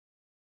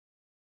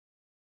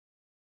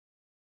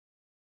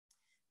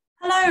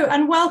Hello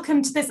and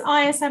welcome to this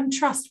ISM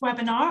Trust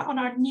webinar on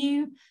our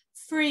new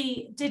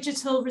free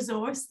digital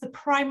resource, the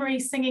Primary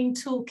Singing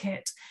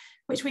Toolkit,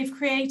 which we've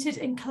created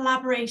in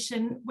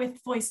collaboration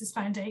with Voices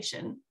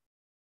Foundation.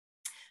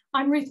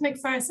 I'm Ruth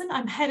McPherson,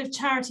 I'm Head of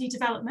Charity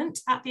Development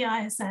at the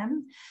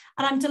ISM,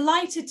 and I'm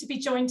delighted to be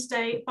joined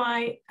today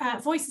by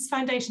Voices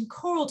Foundation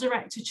Choral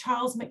Director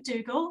Charles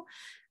McDougall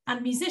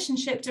and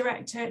Musicianship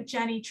Director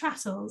Jenny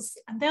Trattles,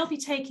 and they'll be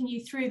taking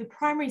you through the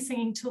Primary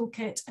Singing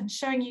Toolkit and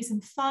showing you some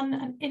fun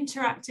and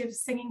interactive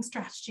singing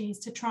strategies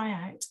to try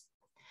out.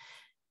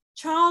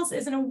 Charles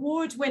is an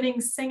award-winning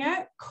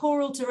singer,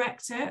 choral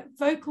director,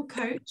 vocal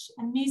coach,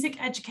 and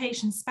music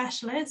education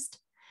specialist.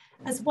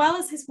 As well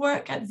as his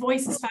work at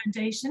Voices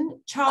Foundation,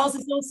 Charles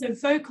is also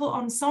vocal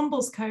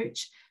ensembles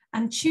coach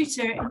and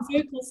tutor in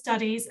vocal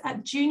studies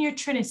at Junior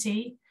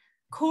Trinity,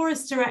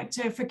 chorus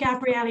director for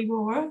Gabrielle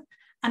Rohr,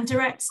 and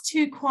directs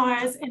 2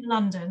 choirs in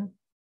London.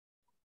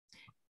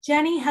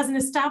 Jenny has an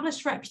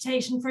established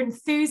reputation for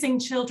enthusing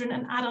children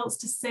and adults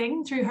to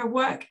sing through her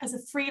work as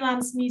a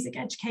freelance music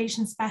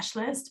education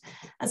specialist,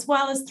 as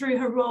well as through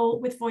her role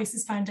with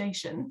Voices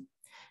Foundation.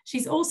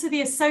 She's also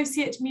the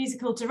Associate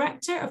Musical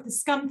Director of the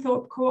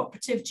Scunthorpe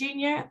Cooperative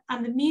Junior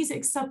and the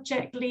Music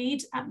Subject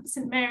Lead at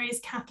St Mary's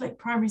Catholic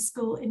Primary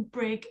School in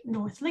Brigg,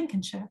 North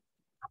Lincolnshire.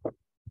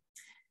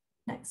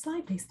 Next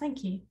slide, please.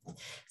 Thank you.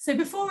 So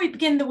before we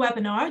begin the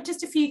webinar,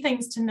 just a few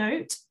things to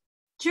note.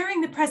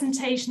 During the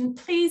presentation,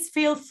 please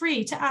feel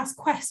free to ask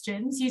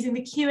questions using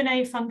the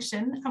Q&A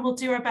function, and we'll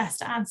do our best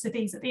to answer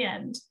these at the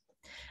end.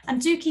 And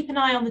do keep an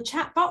eye on the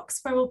chat box,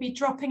 where we'll be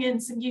dropping in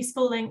some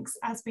useful links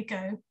as we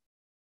go.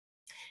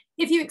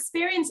 If you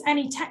experience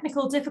any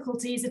technical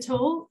difficulties at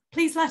all,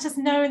 please let us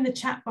know in the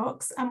chat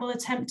box and we'll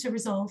attempt to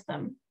resolve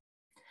them.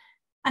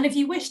 And if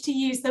you wish to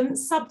use them,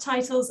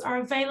 subtitles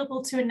are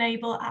available to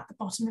enable at the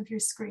bottom of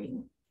your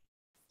screen.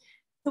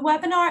 The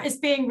webinar is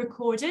being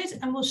recorded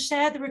and we'll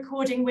share the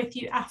recording with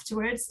you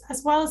afterwards,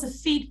 as well as a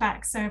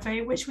feedback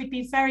survey, which we'd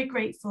be very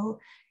grateful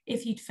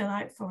if you'd fill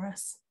out for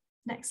us.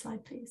 Next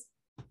slide, please.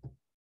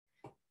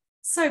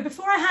 So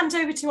before I hand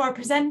over to our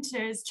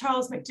presenters,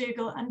 Charles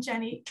McDougall and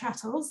Jenny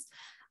Trattles,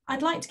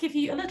 I'd like to give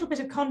you a little bit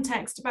of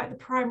context about the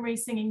Primary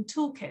Singing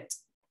Toolkit.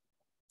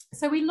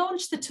 So we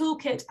launched the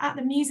toolkit at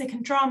the Music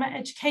and Drama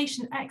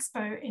Education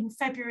Expo in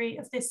February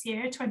of this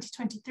year,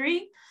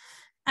 2023,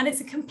 and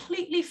it's a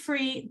completely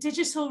free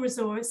digital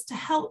resource to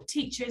help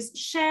teachers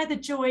share the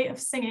joy of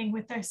singing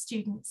with their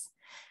students.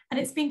 And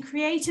it's been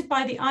created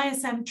by the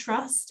ISM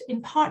Trust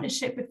in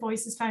partnership with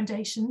Voices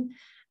Foundation,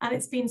 and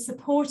it's been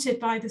supported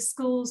by the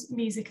Schools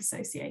Music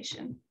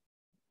Association.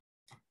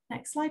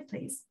 Next slide,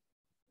 please.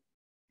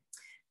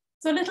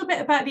 So a little bit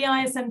about the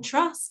ISM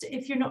Trust,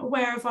 if you're not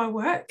aware of our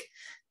work.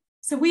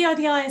 So we are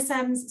the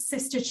ISM's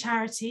sister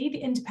charity, the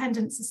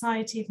Independent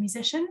Society of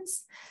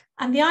Musicians,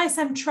 and the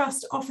ISM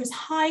Trust offers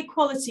high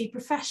quality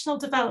professional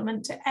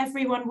development to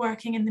everyone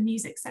working in the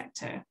music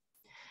sector.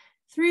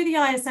 Through the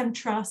ISM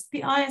Trust,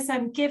 the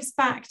ISM gives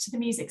back to the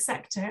music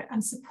sector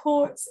and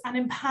supports and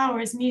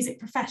empowers music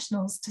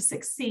professionals to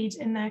succeed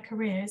in their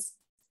careers.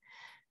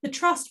 The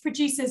Trust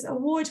produces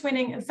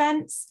award-winning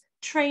events,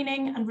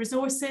 training and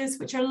resources,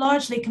 which are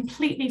largely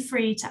completely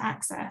free to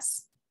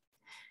access.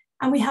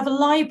 And we have a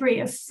library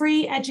of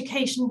free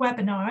education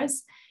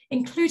webinars,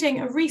 including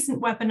a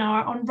recent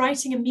webinar on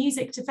writing a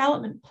music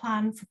development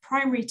plan for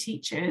primary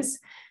teachers,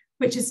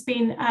 which has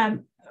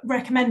been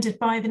recommended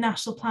by the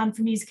National Plan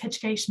for Music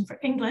Education for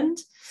England.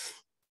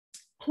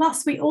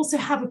 Plus, we also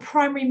have a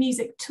primary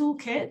music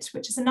toolkit,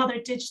 which is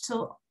another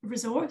digital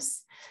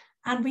resource.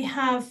 And we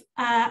have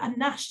a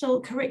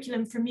national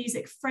curriculum for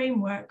music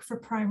framework for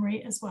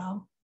primary as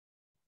well.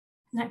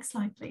 Next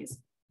slide, please.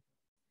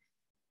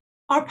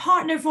 Our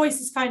partner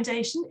Voices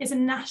Foundation is a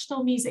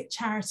national music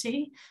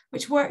charity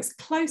which works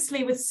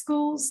closely with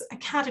schools,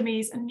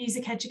 academies and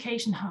music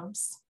education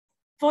hubs.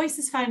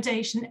 Voices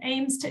Foundation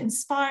aims to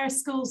inspire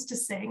schools to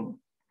sing,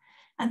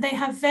 and they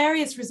have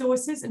various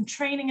resources and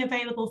training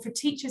available for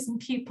teachers and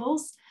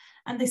pupils,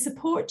 and they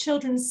support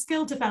children's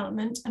skill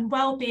development and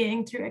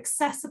well-being through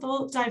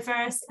accessible,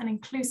 diverse and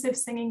inclusive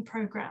singing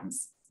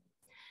programs.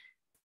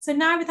 So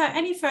now, without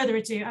any further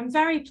ado, I'm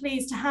very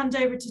pleased to hand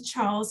over to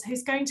Charles,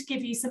 who's going to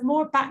give you some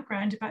more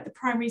background about the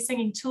Primary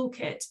Singing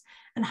Toolkit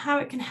and how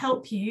it can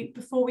help you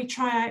before we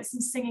try out some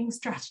singing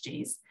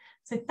strategies.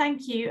 So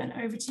thank you, and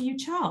over to you,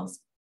 Charles.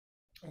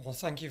 Well,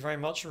 thank you very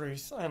much,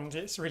 Ruth, and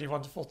it's really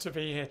wonderful to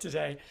be here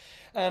today.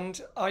 And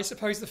I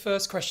suppose the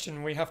first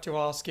question we have to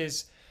ask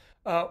is,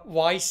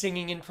 why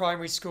singing in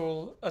primary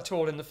school at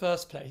all in the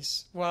first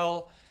place?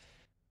 Well,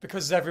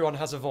 because everyone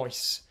has a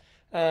voice.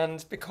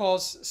 And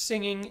because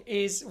singing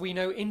is, we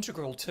know,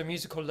 integral to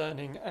musical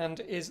learning and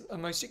is a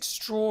most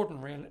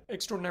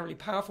extraordinarily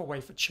powerful way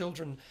for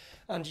children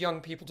and young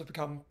people to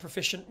become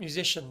proficient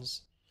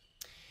musicians.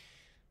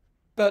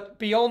 But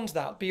beyond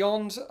that,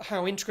 beyond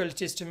how integral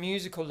it is to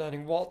musical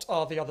learning, what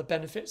are the other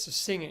benefits of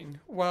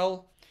singing?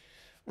 Well,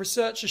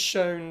 research has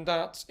shown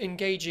that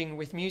engaging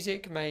with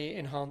music may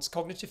enhance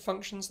cognitive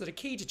functions that are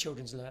key to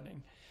children's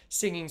learning.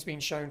 Singing's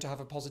been shown to have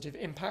a positive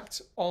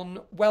impact on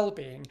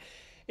well-being.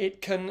 It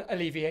can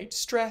alleviate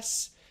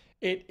stress.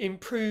 It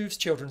improves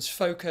children's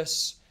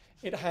focus.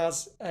 It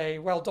has a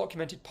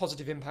well-documented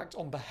positive impact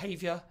on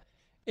behaviour.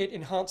 It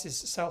enhances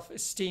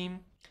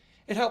self-esteem.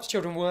 It helps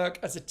children work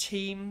as a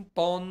team,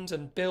 bond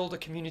and build a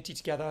community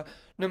together,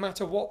 no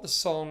matter what the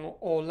song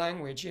or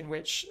language in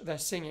which they're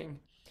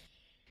singing.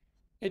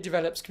 It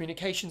develops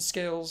communication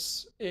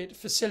skills. It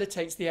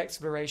facilitates the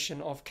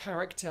exploration of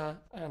character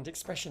and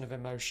expression of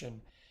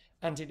emotion.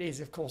 And it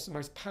is, of course, the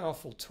most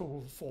powerful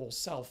tool for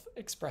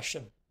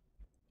self-expression.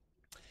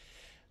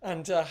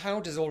 And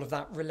how does all of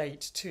that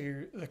relate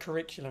to the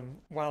curriculum?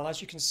 Well, as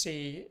you can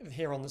see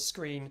here on the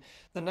screen,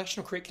 the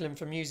National Curriculum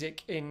for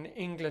Music in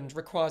England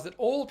requires that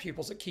all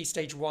pupils at Key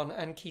Stage 1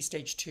 and Key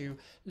Stage 2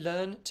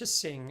 learn to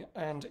sing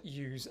and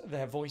use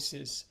their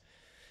voices.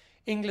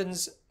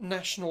 England's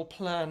National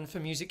Plan for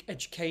Music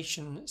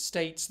Education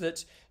states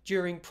that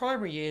during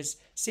primary years,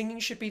 singing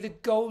should be the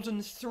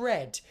golden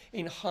thread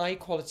in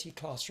high-quality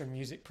classroom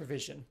music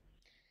provision.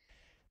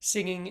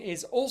 Singing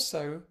is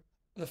also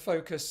the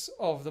focus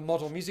of the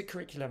model music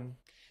curriculum,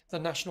 the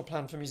National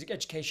Plan for Music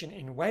Education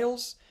in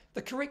Wales,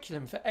 the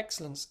Curriculum for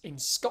Excellence in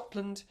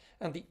Scotland,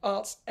 and the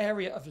Arts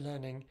Area of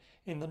Learning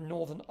in the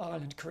Northern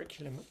Ireland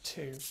curriculum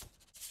too.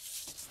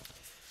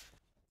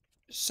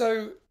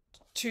 So,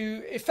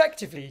 to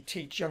effectively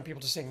teach young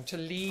people to sing, to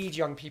lead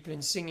young people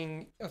in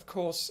singing, of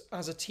course,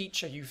 as a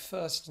teacher, you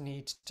first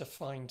need to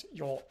find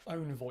your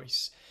own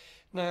voice.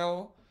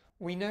 Now,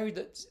 we know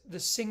that the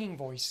singing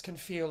voice can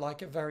feel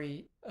like a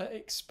very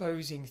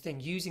exposing thing.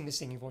 Using the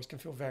singing voice can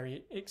feel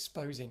very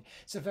exposing.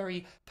 It's a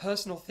very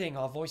personal thing.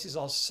 Our voices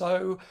are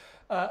so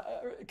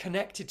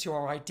connected to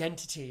our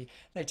identity.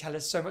 They tell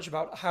us so much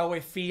about how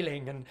we're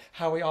feeling and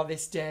how we are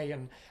this day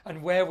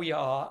and where we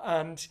are.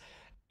 And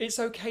it's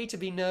okay to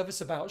be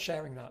nervous about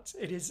sharing that.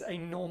 It is a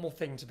normal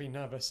thing to be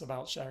nervous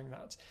about sharing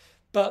that.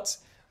 But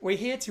we're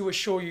here to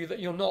assure you that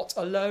you're not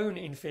alone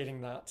in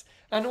feeling that.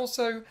 And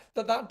also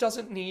that that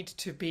doesn't need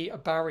to be a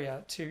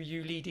barrier to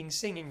you leading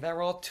singing.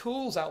 There are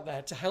tools out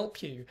there to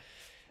help you.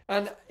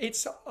 And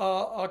it's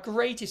our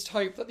greatest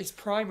hope that this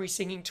primary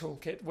singing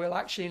toolkit will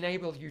actually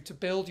enable you to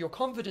build your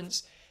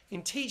confidence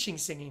in teaching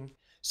singing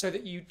so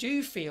that you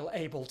do feel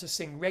able to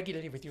sing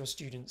regularly with your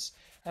students,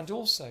 and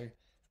also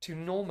to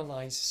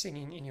normalise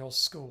singing in your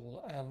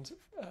school and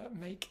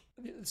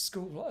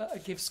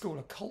give school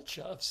a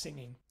culture of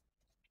singing.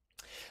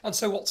 And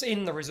so what's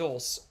in the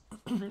resource?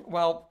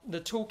 Well, the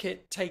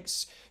toolkit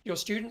takes your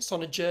students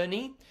on a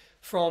journey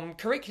from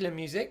curriculum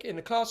music in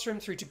the classroom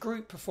through to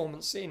group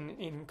performance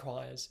in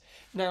choirs.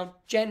 Now,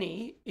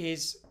 Jenny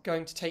is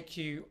going to take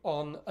you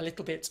on a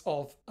little bit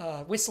of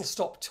a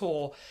whistle-stop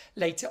tour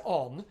later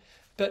on,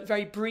 but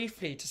very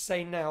briefly to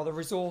say now, the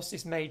resource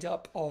is made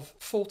up of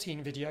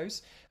 14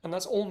 videos, and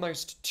that's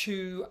almost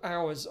 2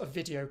 hours of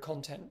video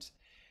content.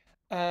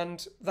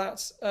 And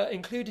that's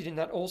included in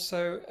that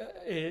also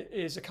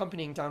is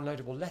accompanying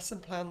downloadable lesson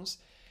plans,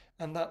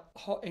 and that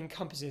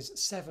encompasses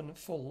 7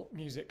 full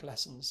music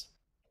lessons.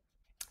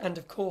 And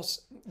of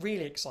course,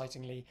 really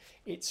excitingly,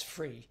 it's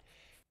free.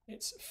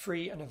 It's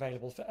free and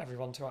available for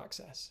everyone to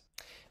access.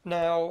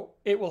 Now,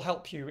 it will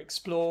help you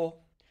explore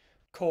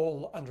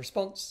call and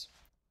response,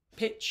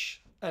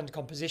 pitch and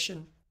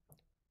composition,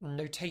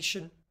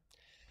 notation,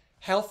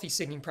 healthy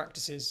singing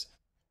practices,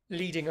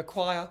 leading a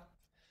choir,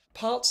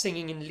 part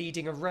singing and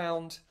leading a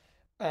round,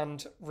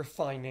 and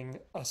refining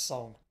a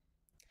song.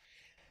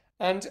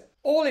 And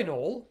all in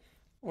all,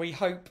 we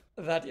hope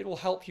that it will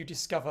help you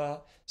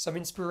discover some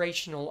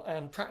inspirational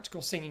and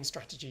practical singing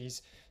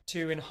strategies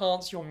to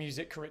enhance your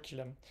music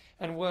curriculum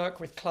and work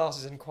with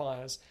classes and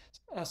choirs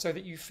so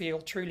that you feel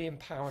truly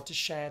empowered to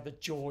share the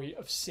joy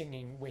of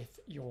singing with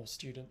your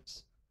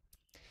students.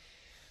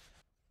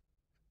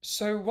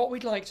 So what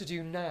we'd like to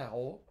do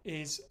now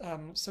is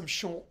some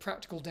short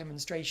practical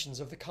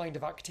demonstrations of the kind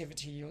of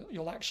activity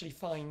you'll actually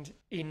find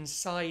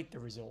inside the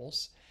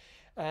resource.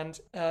 And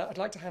I'd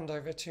like to hand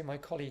over to my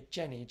colleague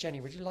Jenny. Jenny,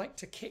 would you like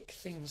to kick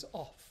things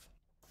off?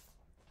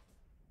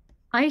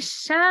 I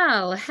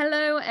shall.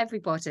 Hello,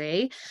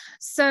 everybody.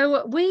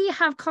 So we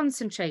have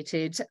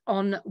concentrated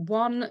on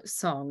one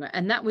song,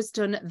 and that was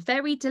done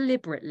very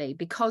deliberately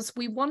because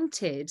we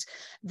wanted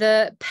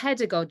the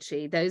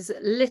pedagogy, those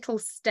little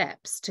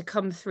steps, to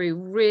come through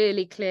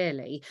really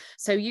clearly.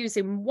 So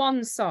using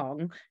one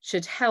song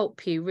should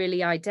help you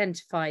really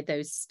identify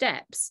those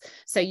steps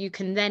so you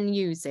can then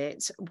use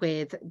it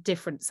with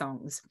different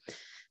songs.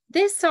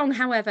 This song,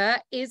 however,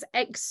 is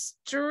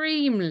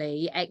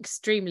extremely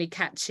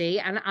catchy,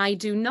 and I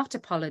do not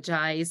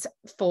apologise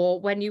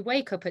for when you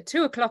wake up at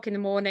 2 o'clock in the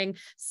morning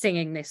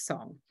singing this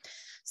song.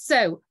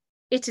 So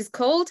it is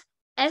called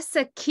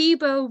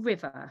Essequibo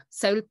River.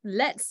 So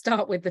let's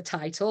start with the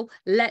title.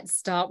 Let's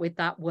start with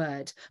that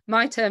word.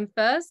 My turn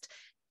first.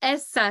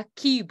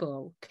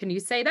 Essequibo. Can you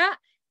say that?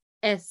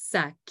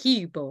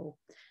 Essequibo.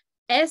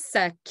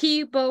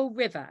 Essequibo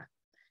River.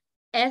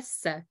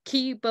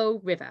 Essequibo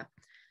River.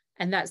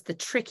 And that's the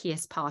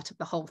trickiest part of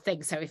the whole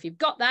thing. So if you've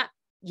got that,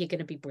 you're going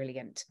to be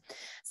brilliant.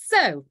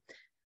 So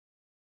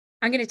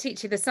I'm going to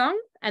teach you the song,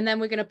 and then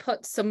we're going to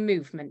put some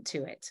movement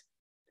to it.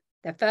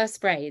 The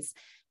first phrase.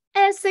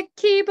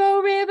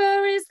 Essequibo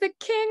River is the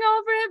king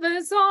of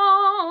rivers,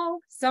 oh,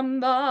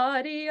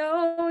 somebody,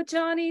 oh,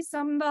 Johnny,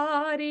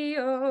 somebody,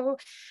 oh.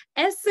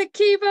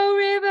 Essequibo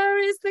River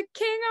is the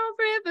king of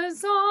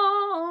rivers,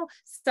 oh,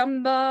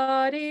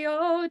 somebody,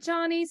 oh,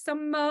 Johnny,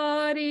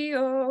 somebody,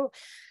 oh.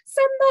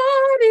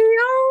 Somebody,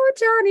 oh,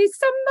 Johnny,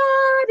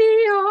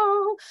 somebody,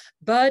 oh.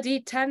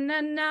 Buddy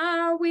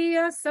Tanana, we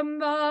are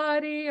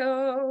somebody,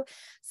 oh.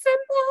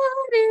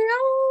 Somebody,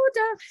 oh,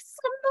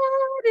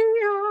 somebody,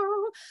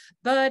 oh.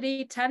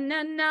 Buddy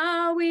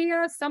Tanana, we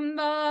are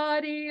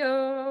somebody,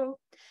 oh.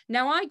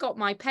 Now, I got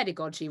my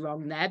pedagogy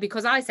wrong there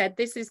because I said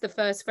this is the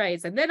first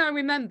phrase. And then I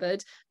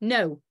remembered,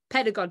 no,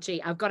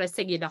 pedagogy, I've got to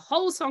sing you the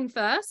whole song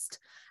first.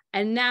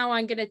 And now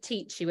I'm going to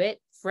teach you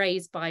it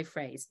phrase by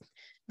phrase.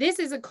 This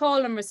is a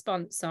call and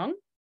response song.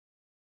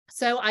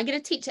 So I'm going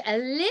to teach it a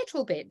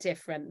little bit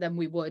different than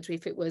we would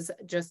if it was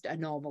just a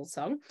normal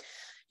song.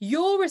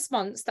 Your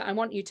response that I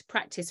want you to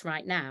practice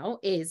right now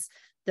is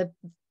the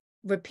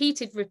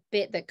repeated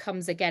bit that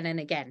comes again and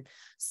again.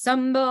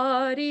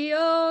 Somebody,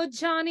 oh,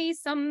 Johnny,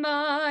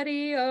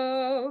 somebody,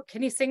 oh.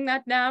 Can you sing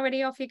that now?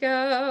 Ready, off you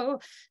go.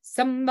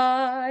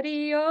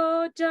 Somebody,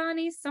 oh,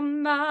 Johnny,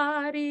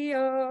 somebody,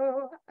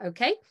 oh.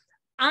 Okay,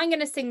 I'm going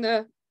to sing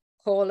the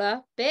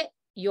caller bit.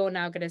 You're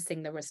now going to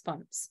sing the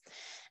response.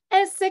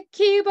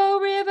 Essequibo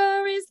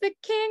River is the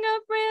king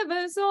of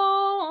rivers,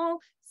 oh.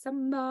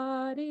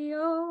 Somebody,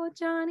 oh,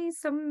 Johnny,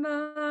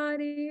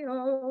 somebody,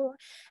 oh.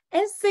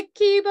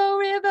 Essequibo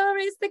River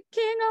is the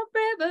king of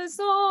rivers,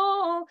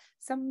 oh.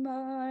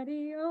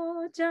 Somebody,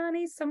 oh,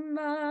 Johnny,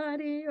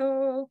 somebody,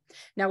 oh.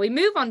 Now we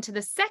move on to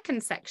the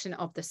second section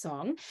of the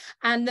song,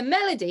 and the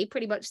melody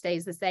pretty much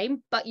stays the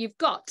same, but you've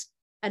got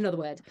another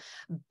word.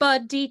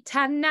 Buddy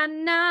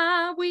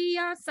Tanana, we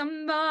are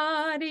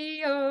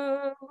somebody,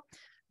 oh.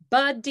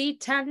 Buddy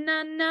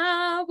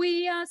Tanana,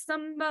 we are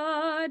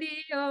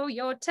somebody, oh,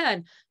 your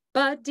turn.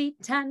 Buddy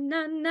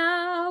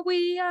Tanana,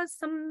 we are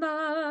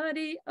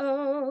somebody,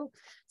 oh.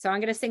 So I'm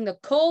going to sing the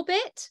call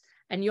bit,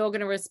 and you're going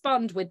to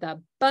respond with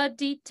the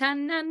Buddy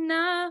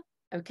Tanana,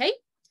 okay?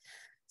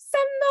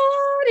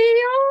 Somebody,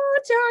 oh,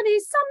 Johnny,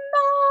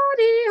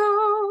 somebody,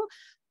 oh.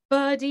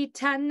 Buddy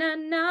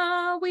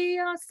Tanana, we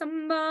are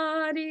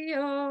somebody,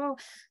 oh.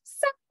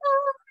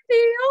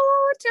 Somebody,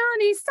 oh,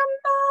 Johnny,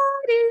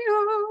 somebody,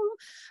 oh.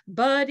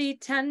 Buddy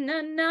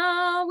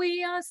Tanana,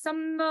 we are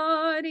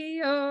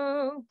somebody,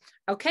 oh.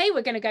 Okay,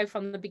 we're going to go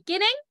from the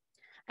beginning,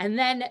 and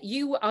then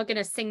you are going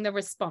to sing the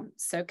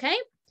response, okay?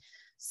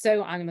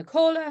 So I'm the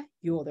caller,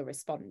 you're the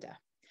responder.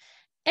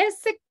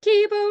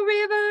 Essequibo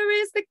River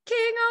is the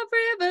king of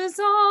rivers,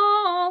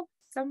 oh.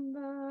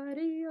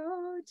 Somebody,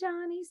 oh,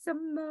 Johnny,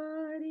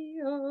 somebody,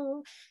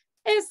 oh.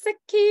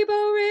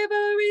 Essequibo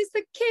River is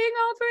the king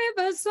of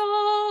rivers,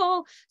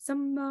 oh.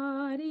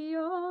 Somebody,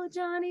 oh,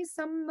 Johnny,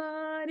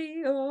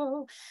 somebody,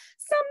 oh.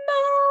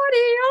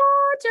 Somebody,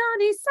 oh,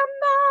 Johnny,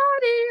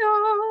 somebody,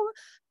 oh.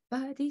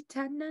 Buddy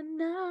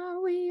Tanana,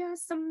 we are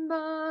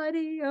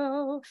somebody,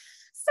 oh.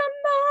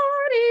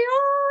 Somebody,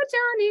 oh,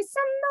 Johnny,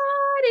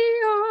 somebody,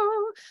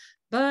 oh.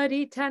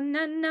 Buddy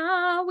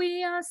Tanana,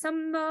 we are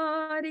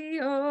somebody,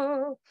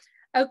 oh.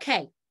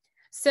 Okay,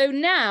 so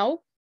now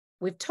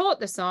we've taught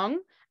the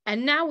song,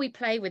 and now we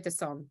play with the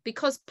song,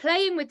 because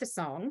playing with the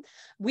song,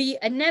 we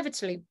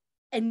inevitably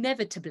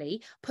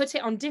put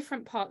it on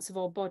different parts of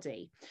our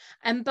body.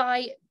 And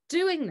by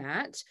doing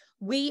that,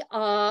 we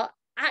are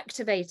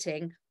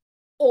activating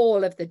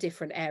all of the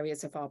different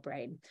areas of our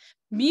brain.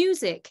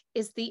 Music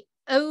is the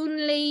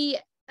only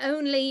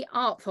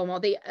art form, or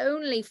the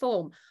only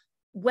form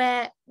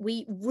where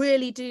we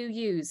really do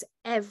use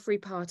every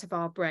part of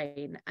our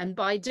brain. And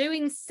by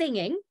doing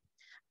singing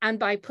and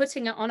by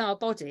putting it on our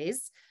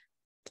bodies,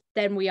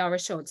 then we are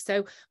assured.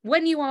 So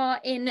when you are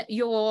in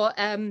your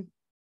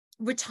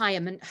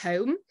retirement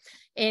home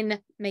in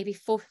maybe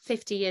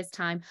 50 years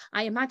time,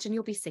 I imagine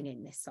you'll be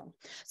singing this song.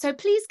 So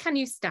please, can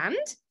you stand?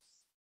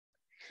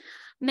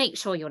 Make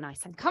sure you're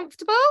nice and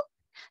comfortable.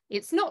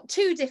 It's not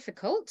too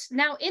difficult.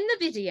 Now, in the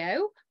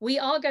video, we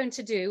are going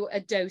to do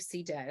a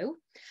do-si-do.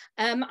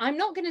 I'm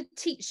not going to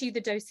teach you the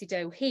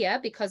do-si-do here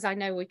because I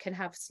know we can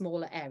have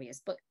smaller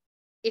areas, but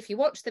if you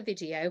watch the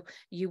video,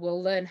 you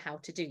will learn how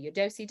to do your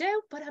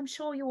do-si-do, but I'm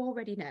sure you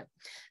already know.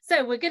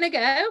 So we're going to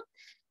go.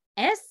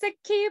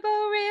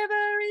 Essequibo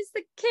River is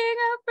the king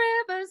of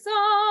rivers,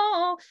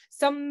 oh.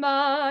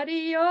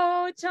 Somebody,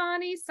 oh,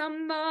 Johnny,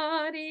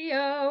 somebody,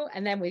 oh.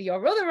 And then with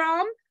your other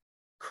arm,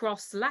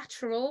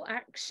 cross-lateral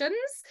actions.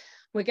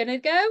 We're going to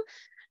go.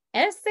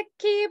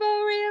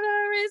 Essequibo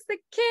River is the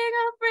king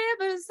of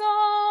rivers,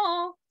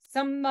 oh.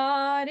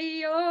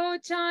 Somebody, oh,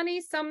 Johnny,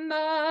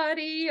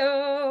 somebody,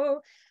 oh.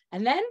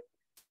 And then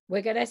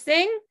we're going to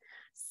sing.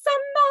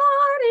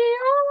 Somebody,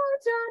 oh,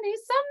 Johnny,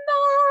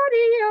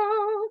 somebody,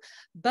 oh.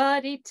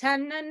 Buddy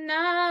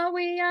Tanana,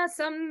 we are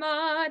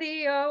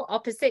somebody, oh.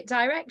 Opposite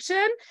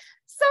direction.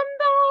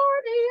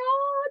 Somebody,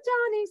 oh,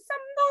 Johnny,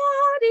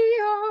 somebody,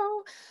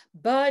 oh.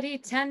 Buddy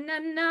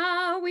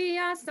Tanana, we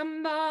are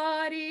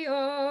somebody,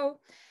 oh.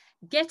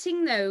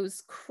 getting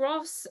those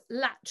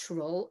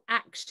cross-lateral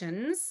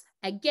actions.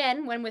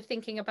 Again, when we're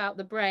thinking about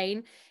the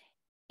brain,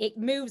 it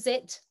moves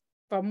it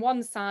from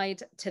one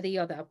side to the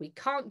other. We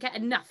can't get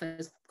enough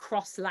of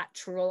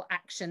cross-lateral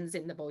actions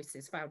in the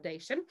Voices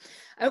Foundation.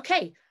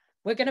 Okay,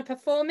 we're going to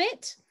perform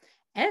it.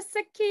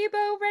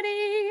 Essequibo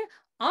ready,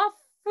 off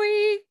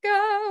we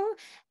go.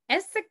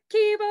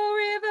 Essequibo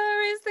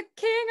River is the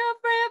king of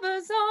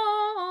rivers,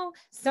 oh.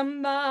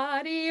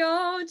 Somebody,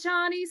 oh,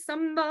 Johnny,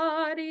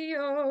 somebody,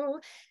 oh.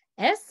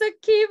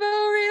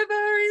 Essequibo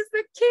River is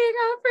the king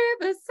of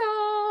rivers,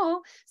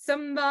 oh.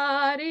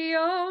 Somebody,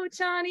 oh,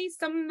 Johnny,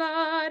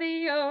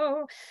 somebody,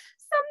 oh.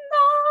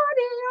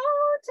 Somebody,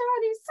 oh,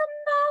 Johnny,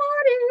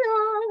 somebody,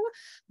 oh.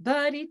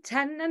 Buddy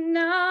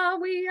Tanana,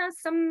 we are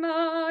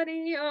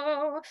somebody,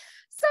 oh.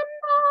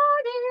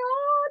 Somebody,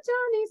 oh,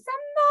 Johnny,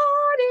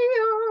 somebody,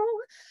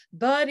 oh.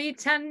 Buddy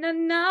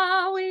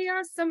Tanana, we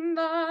are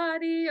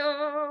somebody,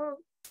 oh.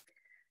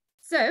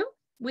 So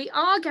we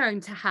are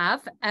going to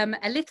have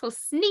a little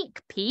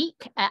sneak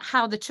peek at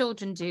how the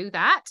children do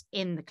that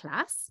in the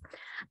class,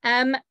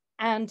 and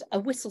a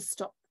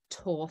whistle-stop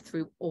tour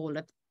through all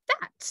of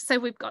that. So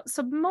we've got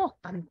some more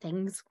fun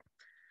things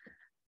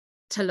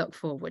to look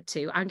forward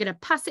to. I'm going to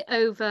pass it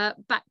over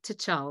back to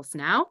Charles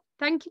now.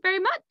 Thank you very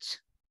much.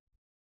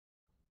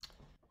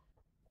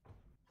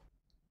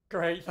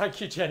 Great, thank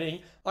you,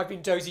 Jenny. I've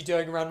been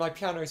dozy-doing around my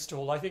piano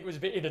stool. I think it was a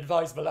bit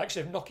inadvisable,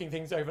 actually, of knocking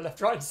things over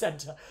left, right and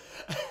centre.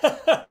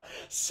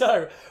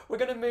 So we're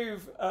going to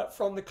move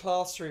from the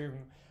classroom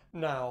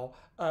now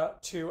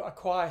to a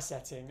choir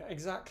setting,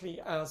 exactly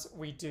as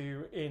we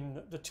do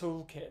in the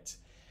toolkit.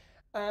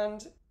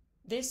 And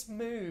this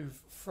move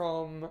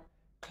from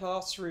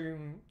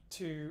classroom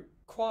to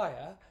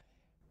choir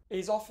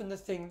is often the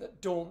thing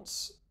that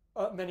daunts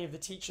many of the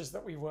teachers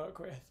that we work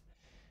with.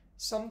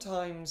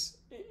 Sometimes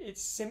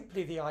it's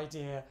simply the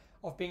idea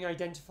of being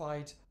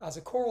identified as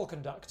a choral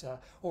conductor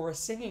or a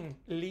singing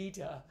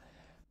leader,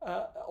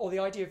 or the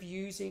idea of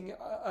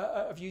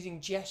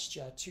using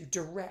gesture to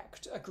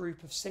direct a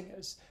group of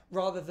singers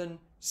rather than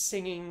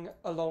singing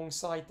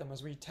alongside them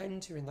as we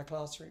tend to in the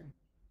classroom.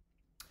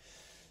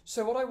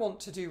 So what I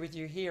want to do with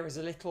you here is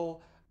a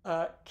little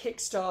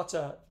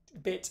Kickstarter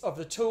bit of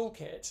the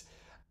toolkit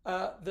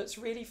that's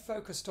really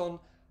focused on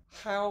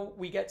how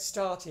we get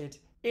started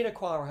in a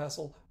choir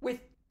rehearsal with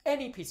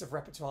any piece of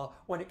repertoire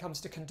when it comes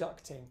to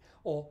conducting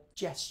or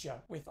gesture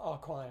with our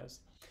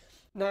choirs.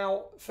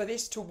 Now, for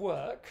this to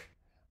work,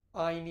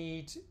 I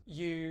need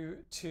you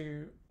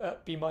to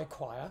be my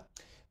choir.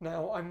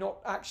 Now, I'm not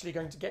actually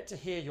going to get to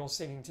hear your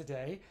singing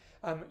today.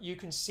 You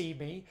can see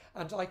me,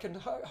 and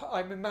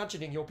I'm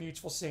imagining your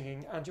beautiful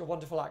singing and your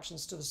wonderful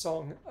actions to the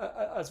song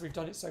as we've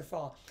done it so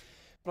far.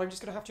 But I'm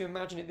just going to have to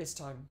imagine it this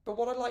time. But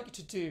what I'd like you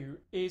to do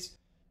is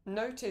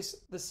notice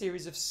the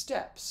series of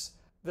steps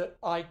that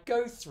I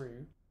go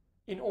through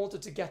in order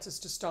to get us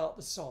to start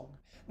the song.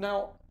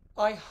 Now,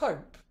 I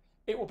hope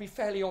it will be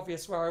fairly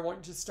obvious where I want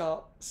you to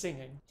start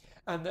singing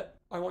and that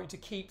I want you to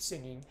keep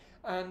singing.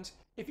 And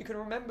if you can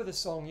remember the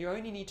song, you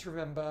only need to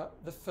remember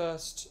the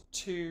first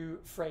two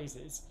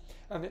phrases,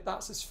 and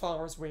that's as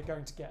far as we're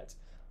going to get.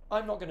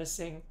 I'm not going to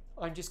sing,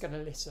 I'm just going to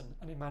listen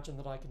and imagine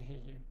that I can hear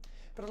you.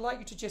 But I'd like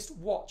you to just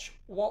watch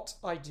what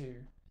I do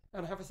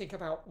and have a think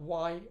about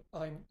why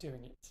I'm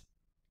doing it.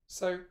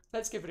 So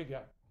let's give it a go.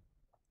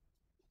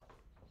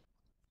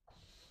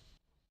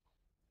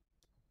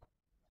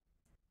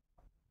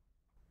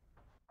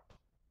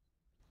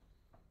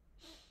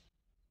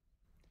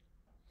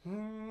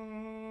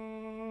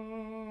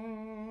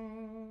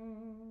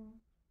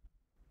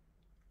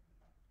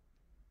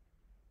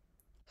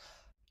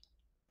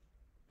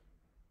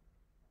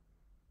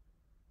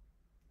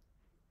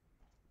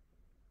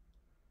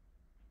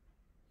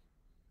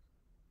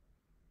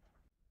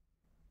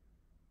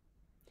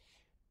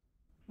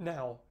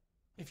 Now,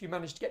 if you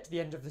manage to get to the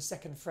end of the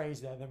second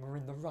phrase there, then we're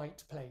in the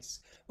right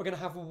place. We're going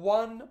to have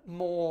one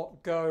more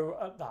go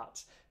at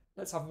that.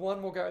 Let's have one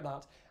more go at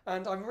that.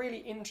 And I'm really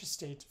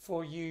interested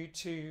for you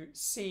to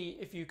see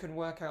if you can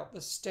work out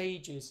the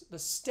stages, the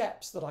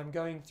steps that I'm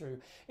going through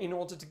in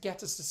order to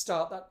get us to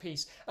start that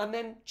piece. And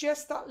then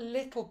just that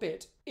little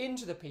bit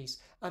into the piece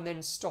and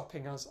then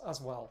stopping us as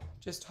well.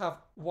 Just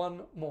have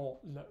one more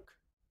look.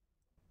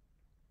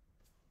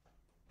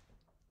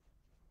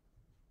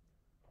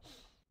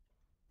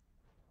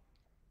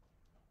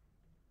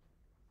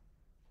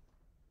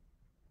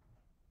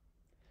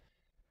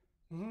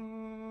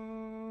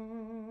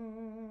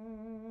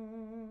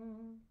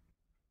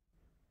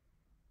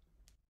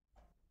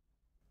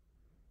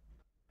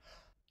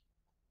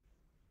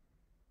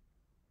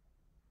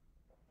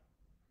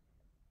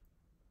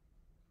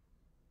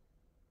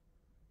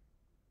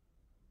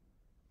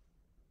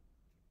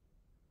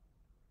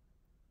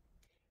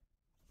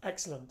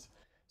 Excellent.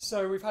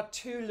 So we've had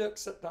two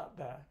looks at that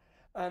there,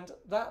 and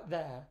that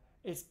there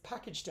is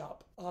packaged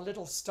up our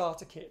little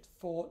starter kit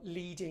for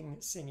leading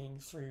singing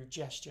through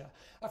gesture.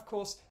 Of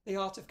course, the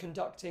art of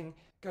conducting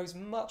goes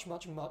much,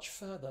 much, much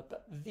further,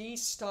 but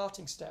these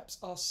starting steps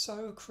are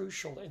so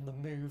crucial in the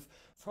move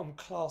from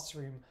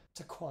classroom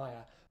to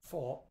choir,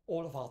 for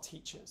all of our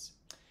teachers.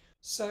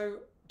 So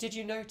did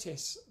you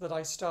notice that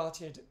I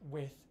started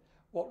with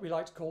what we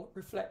like to call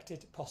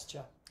reflected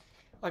posture?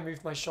 I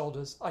moved my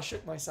shoulders, I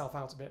shook myself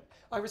out a bit.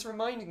 I was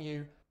reminding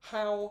you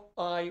how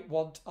I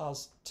want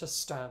us to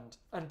stand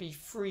and be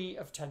free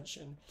of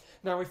tension.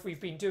 Now, if we've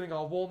been doing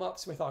our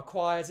warm-ups with our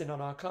choirs and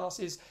on our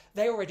classes,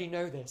 they already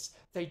know this.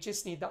 They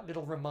just need that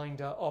little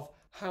reminder of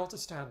how to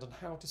stand and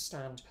how to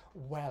stand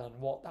well and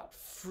what that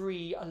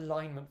free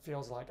alignment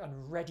feels like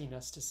and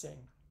readiness to sing.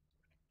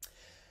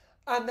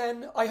 And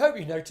then I hope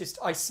you noticed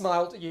I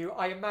smiled at you.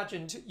 I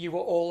imagined you were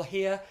all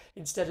here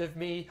instead of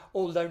me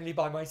all lonely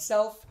by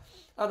myself.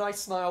 And I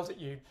smiled at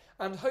you,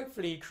 and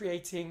hopefully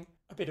creating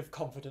a bit of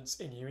confidence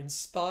in you,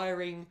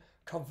 inspiring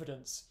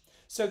confidence,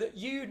 so that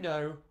you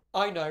know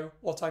I know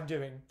what I'm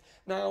doing.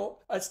 Now,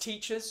 as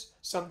teachers,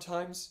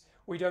 sometimes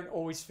we don't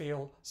always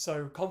feel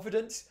so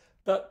confident,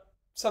 but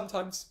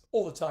sometimes,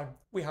 all the time,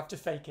 we have to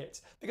fake it,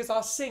 because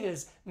our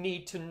singers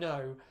need to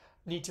know,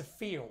 need to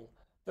feel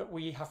that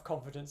we have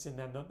confidence in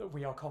them, that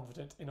we are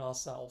confident in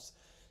ourselves.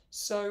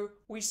 So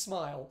we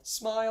smile.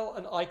 Smile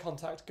and eye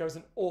contact goes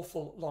an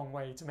awful long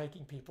way to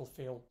making people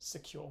feel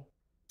secure.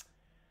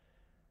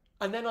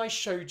 And then I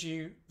showed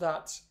you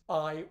that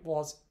I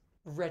was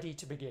ready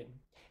to begin.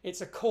 It's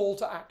a call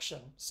to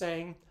action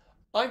saying,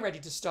 I'm ready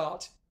to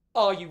start.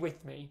 Are you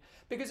with me?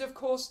 Because of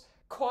course,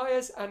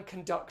 choirs and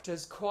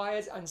conductors,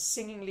 choirs and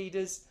singing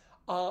leaders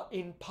are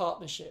in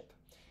partnership.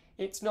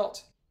 It's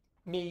not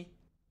me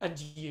and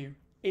you,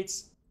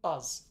 it's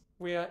us.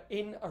 We are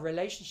in a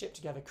relationship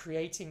together,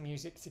 creating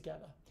music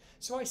together.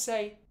 So I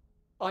say,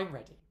 I'm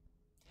ready.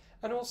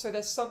 And also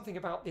there's something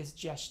about this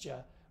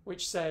gesture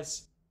which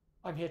says,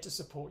 I'm here to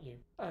support you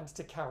and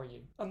to carry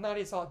you. And that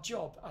is our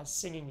job as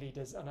singing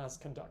leaders and as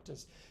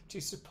conductors, to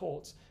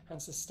support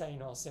and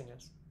sustain our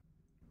singers.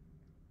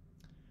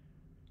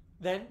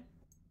 Then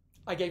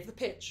I gave the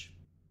pitch.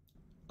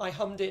 I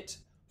hummed it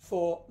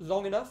for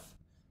long enough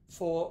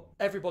for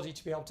everybody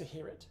to be able to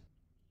hear it.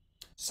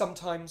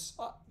 Sometimes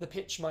the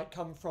pitch might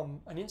come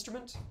from an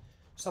instrument,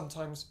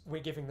 sometimes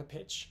we're giving the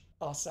pitch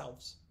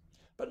ourselves,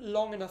 but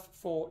long enough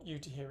for you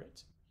to hear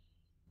it.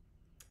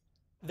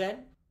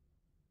 Then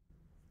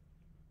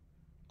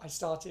I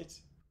started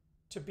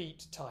to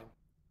beat time,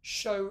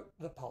 show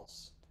the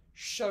pulse,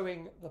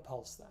 showing the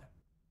pulse there.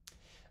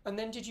 And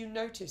then did you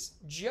notice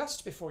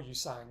just before you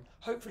sang,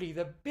 hopefully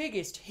the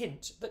biggest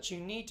hint that you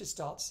need to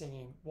start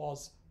singing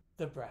was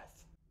the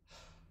breath.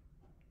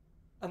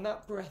 And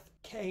that breath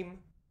came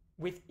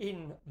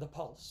within the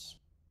pulse.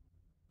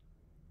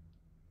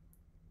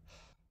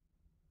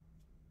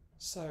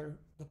 So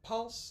the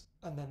pulse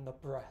and then the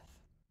breath.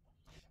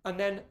 And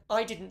then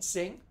I didn't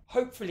sing.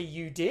 Hopefully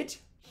you did.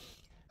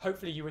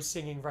 Hopefully you were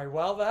singing very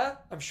well there.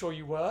 I'm sure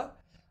you were.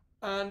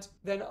 And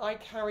then I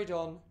carried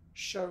on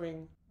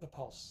showing the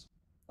pulse.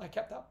 I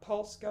kept that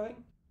pulse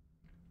going.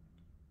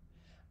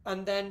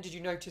 And then did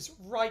you notice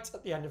right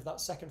at the end of that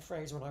second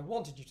phrase when I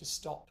wanted you to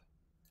stop,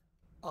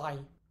 I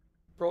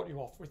brought you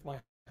off with my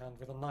hand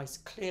with a nice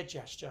clear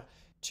gesture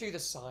to the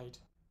side,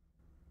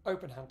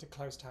 open hand to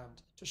closed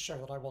hand, to show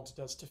that I wanted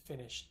us to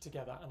finish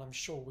together, and I'm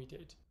sure we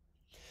did.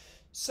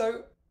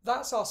 So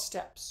that's our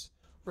steps.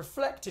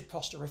 Reflected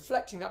posture,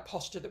 reflecting that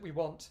posture that we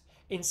want,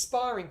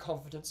 inspiring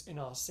confidence in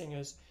our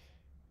singers,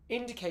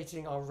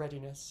 indicating our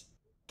readiness,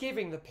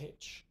 giving the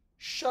pitch,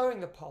 showing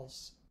the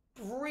pulse,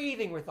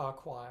 breathing with our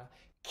choir,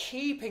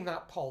 keeping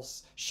that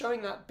pulse,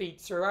 showing that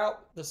beat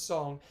throughout the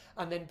song,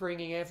 and then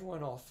bringing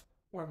everyone off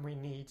when we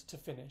need to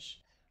finish.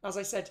 As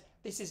I said,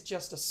 this is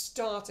just a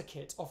starter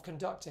kit of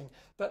conducting,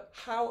 but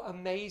how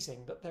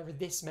amazing that there are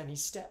this many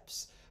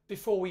steps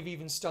before we've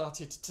even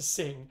started to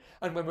sing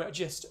and when we're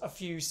just a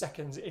few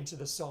seconds into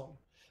the song.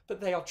 But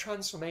they are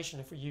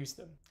transformational if we use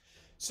them.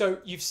 So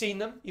you've seen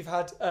them, you've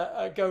had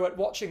a go at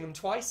watching them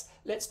twice.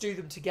 Let's do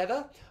them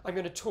together. I'm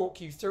going to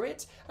talk you through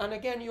it. And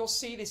again, you'll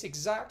see this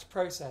exact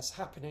process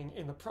happening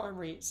in the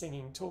Primary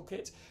Singing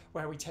Toolkit,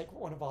 where we take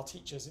one of our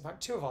teachers, in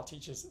fact, two of our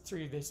teachers,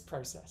 through this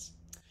process.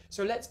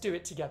 So let's do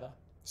it together.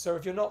 So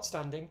if you're not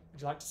standing,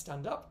 would you like to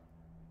stand up?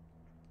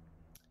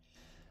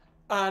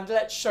 And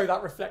let's show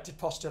that reflected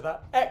posture,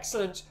 that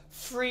excellent,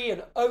 free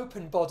and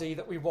open body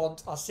that we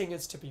want our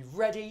singers to be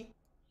ready.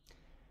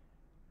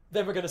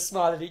 Then we're going to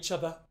smile at each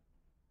other.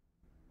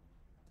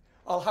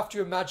 I'll have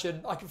to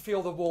imagine, I can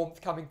feel the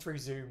warmth coming through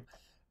Zoom.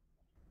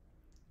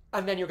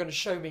 And then you're going to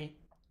show me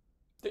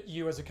that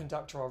you as a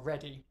conductor are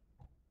ready.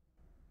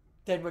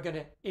 Then we're going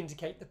to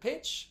indicate the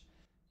pitch.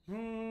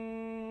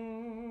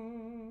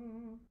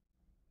 And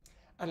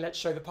let's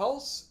show the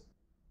pulse.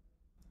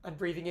 And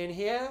breathing in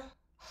here.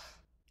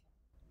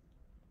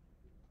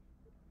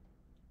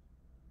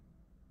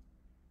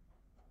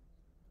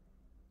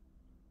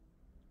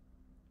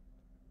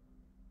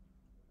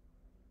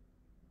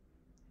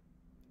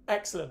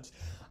 Excellent.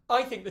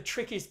 I think the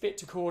trickiest bit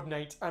to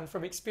coordinate, and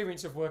from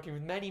experience of working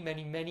with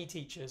many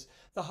teachers,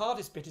 the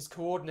hardest bit is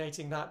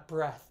coordinating that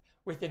breath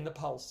within the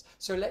pulse.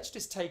 So let's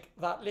just take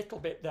that little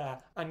bit there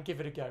and give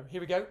it a go. Here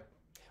we go.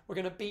 We're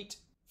going to beat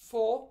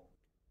 4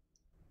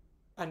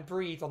 and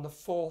breathe on the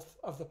fourth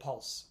of the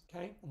pulse,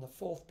 okay? On the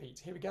fourth beat.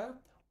 Here we go.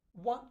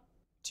 1,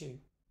 2,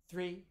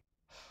 3.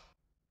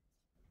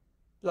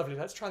 Lovely.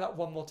 Let's try that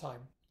one more time.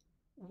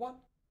 1,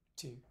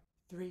 2,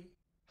 3.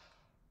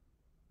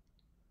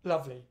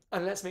 Lovely.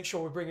 And let's make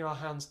sure we're bringing our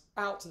hands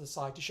out to the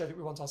side to show that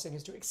we want our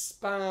singers to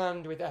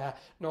expand with air,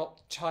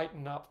 not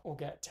tighten up or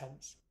get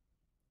tense.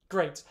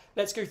 Great.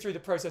 Let's go through the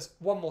process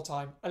one more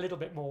time, a little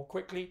bit more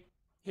quickly.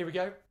 Here we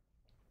go.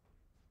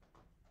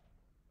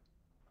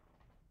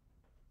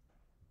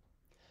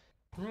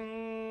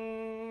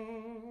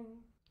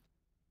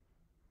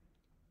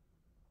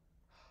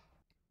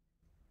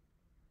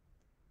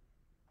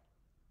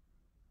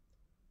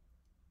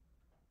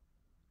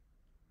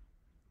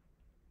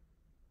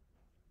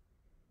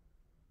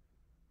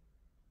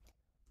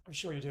 I'm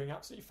sure you're doing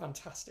absolutely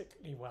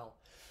fantastically well.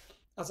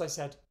 As I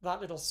said,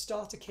 that little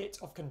starter kit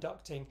of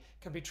conducting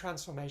can be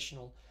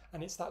transformational,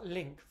 and it's that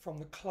link from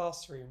the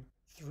classroom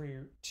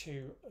through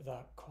to the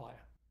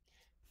choir.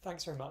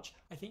 Thanks very much.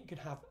 I think you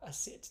can have a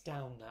sit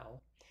down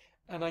now.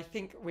 And I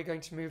think we're going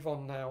to move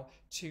on now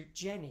to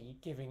Jenny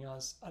giving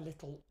us a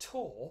little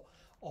tour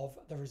of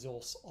the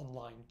resource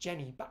online.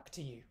 Jenny, back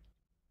to you.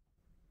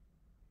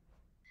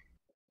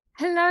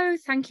 Hello,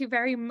 thank you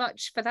very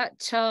much for that,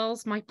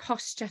 Charles. My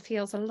posture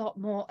feels a lot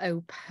more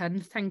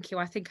open. Thank you.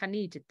 I think I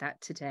needed that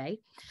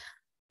today.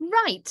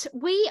 Right,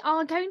 we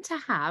are going to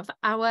have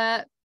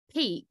our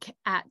peek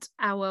at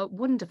our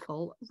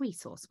wonderful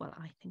resource. Well,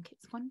 I think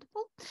it's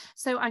wonderful.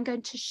 So I'm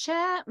going to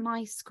share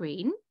my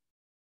screen,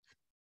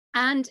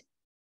 and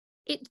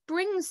it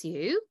brings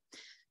you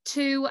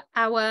to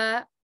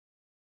our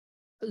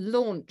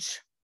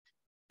launch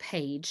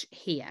page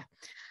here.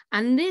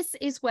 And this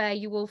is where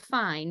you will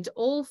find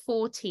all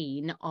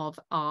 14 of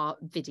our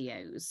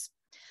videos.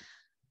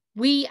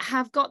 We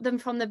have got them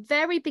from the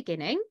very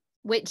beginning,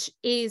 which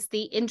is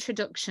the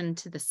introduction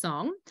to the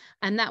song,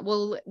 and that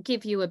will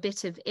give you a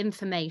bit of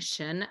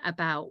information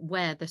about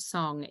where the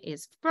song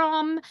is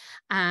from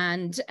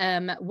and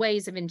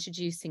ways of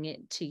introducing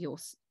it to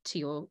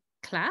your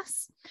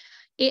class.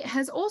 It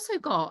has also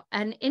got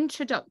an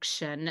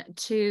introduction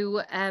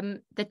to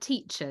the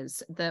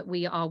teachers that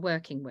we are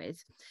working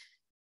with.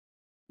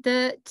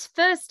 The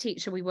first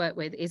teacher we work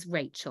with is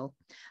Rachel.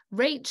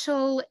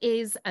 Rachel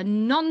is a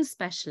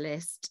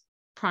non-specialist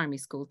primary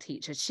school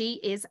teacher. She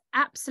is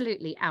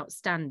absolutely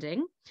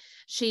outstanding.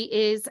 She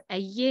is a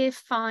year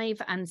 5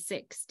 and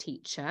 6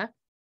 teacher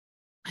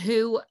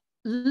who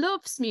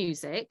loves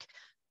music,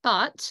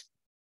 but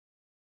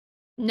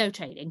no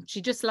training. She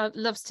just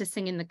loves to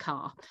sing in the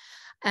car.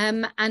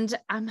 And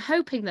I'm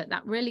hoping that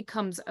that really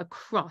comes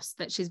across,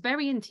 that she's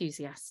very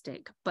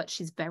enthusiastic, but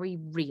she's very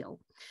real.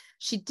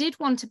 She did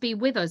want to be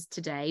with us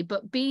today,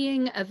 but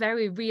being a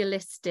very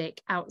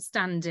realistic,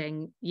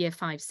 outstanding year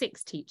 5,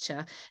 6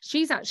 teacher,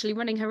 she's actually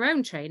running her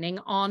own training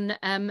on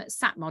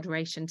SAT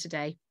moderation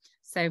today.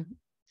 So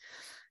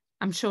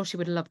I'm sure she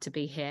would love to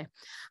be here.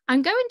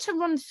 I'm going to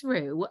run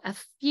through a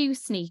few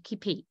sneaky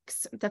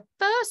peeks. The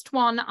first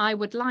one I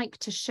would like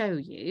to show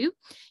you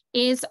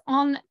is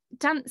on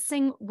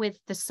dancing with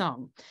the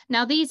song.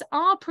 Now, these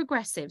are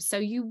progressive, so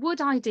you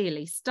would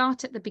ideally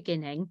start at the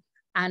beginning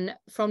and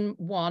from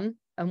 1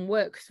 and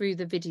work through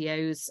the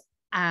videos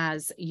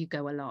as you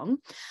go along.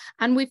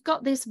 And we've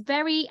got this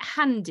very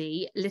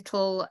handy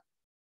little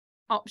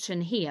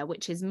option here,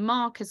 which is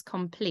mark as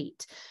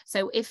complete.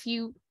 So if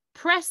you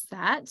press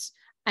that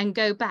and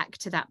go back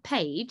to that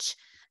page,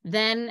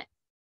 then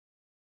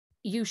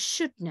you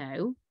should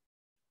know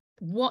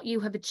what you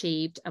have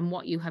achieved and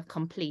what you have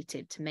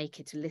completed to make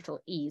it a little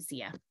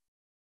easier.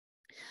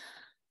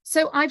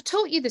 So I've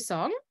taught you the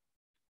song.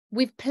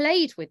 We've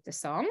played with the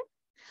song.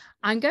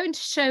 I'm going to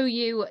show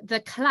you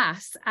the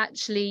class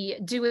actually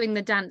doing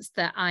the dance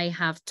that I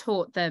have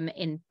taught them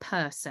in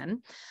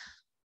person.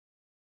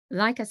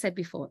 Like I said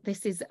before,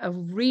 this is a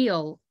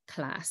real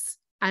class.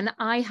 And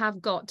I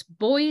have got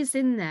boys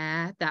in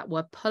there that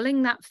were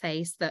pulling that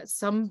face that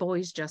some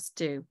boys just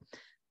do.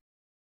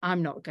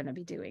 I'm not going to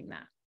be doing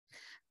that.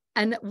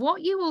 And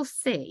what you will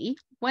see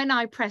when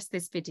I press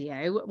this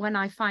video, when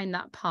I find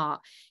that part,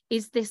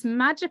 is this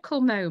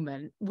magical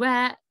moment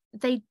where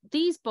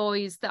these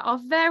boys that are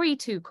very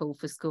too cool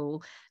for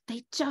school,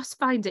 they just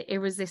find it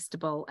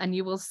irresistible. And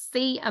you will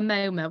see a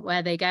moment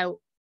where they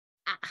go,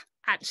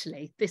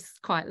 actually, this is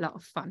quite a lot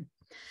of fun.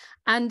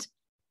 And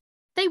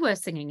they were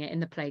singing it in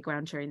the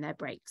playground during their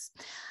breaks.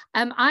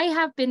 I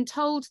have been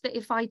told that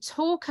if I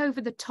talk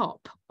over the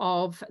top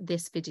of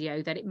this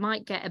video, that it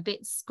might get a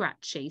bit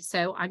scratchy.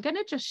 So I'm going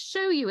to just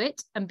show you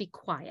it and be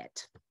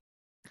quiet.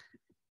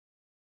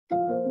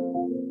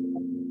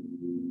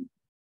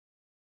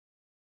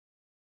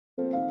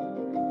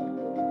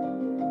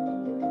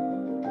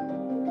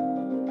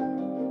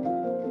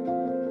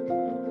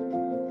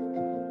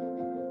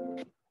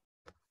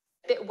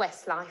 Bit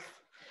Westlife.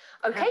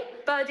 Okay,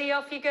 buddy,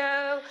 off you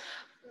go.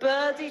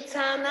 Birdie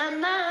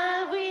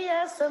ta-na-na, we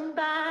are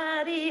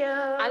somebody,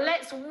 oh. And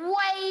let's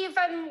wave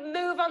and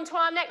move on to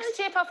our next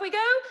tip. Off we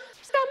go.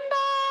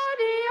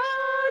 Somebody,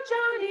 oh,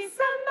 Johnny,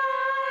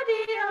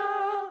 somebody,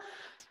 oh.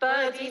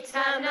 Birdie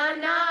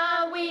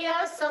ta-na-na, we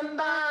are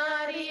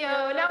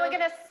somebody-o. Now we're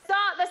going to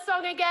start the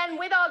song again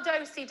with our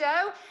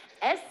do-si-do.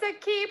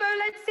 Essequibo,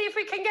 let's see if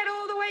we can get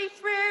all the way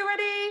through.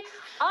 Ready?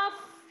 Off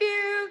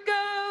you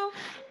go.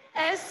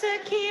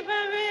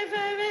 Essequibo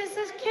River is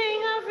the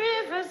king of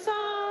rivers,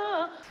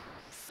 oh.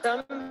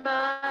 Somebody-o,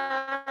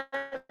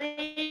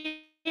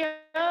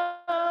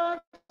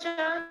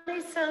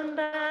 Johnny,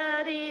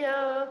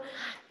 somebody-o.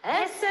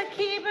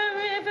 Essequibo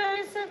River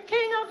is the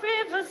king of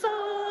rivers,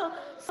 oh.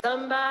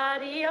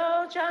 Somebody,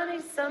 oh Johnny,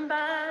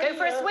 somebody. Go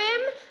for a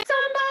swim.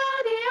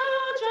 Somebody,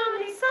 oh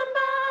Johnny,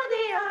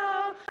 somebody,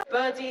 oh.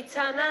 Birdie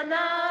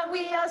ta-na-na,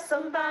 we are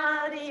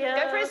somebody, oh.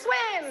 Go for a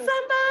swim.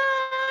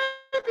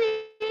 Somebody,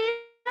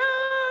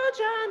 oh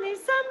Johnny,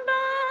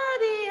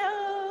 somebody,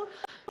 oh.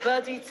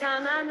 Birdie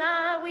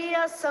ta-na-na, we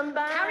are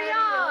somebody. Carry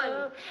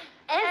on.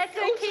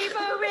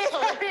 Essequibo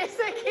River is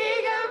the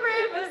king of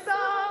rivers,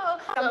 oh.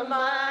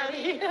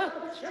 Somebody,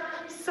 oh,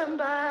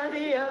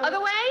 somebody, oh. Other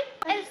way.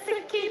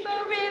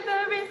 Essequibo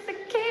River is the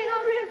king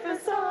of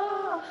rivers,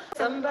 oh.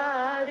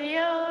 Somebody,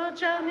 oh,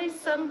 Johnny,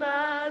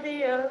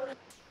 somebody, oh.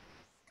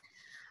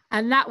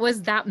 And that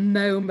was that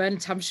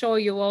moment. I'm sure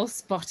you all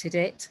spotted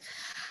it.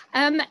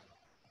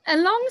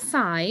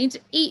 Alongside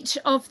each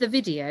of the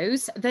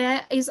videos,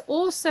 there is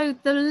also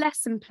the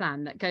lesson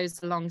plan that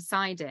goes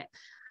alongside it.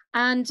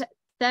 And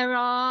there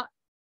are,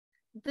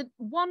 the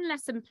one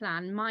lesson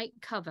plan might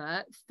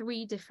cover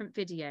 3 different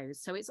videos.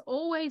 So it's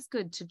always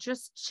good to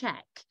just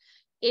check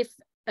if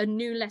a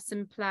new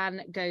lesson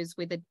plan goes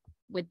with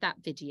that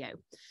video.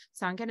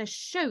 So I'm going to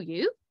show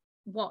you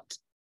what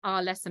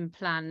our lesson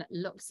plan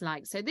looks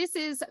like. So this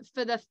is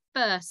for the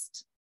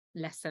first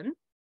lesson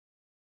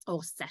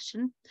or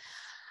session.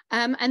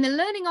 And the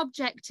learning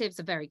objectives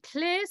are very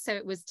clear. So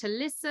it was to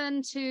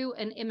listen to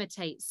and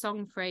imitate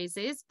song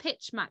phrases,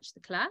 pitch match the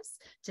class,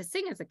 to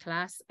sing as a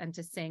class, and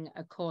to sing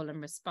a call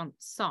and response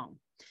song.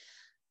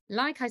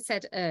 Like I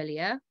said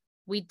earlier,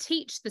 we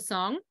teach the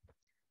song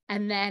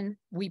and then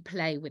we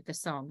play with the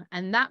song.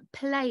 And that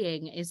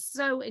playing is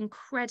so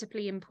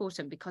incredibly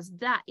important because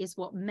that is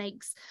what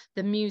makes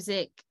the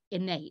music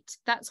innate.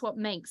 That's what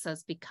makes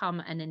us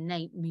become an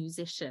innate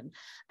musician.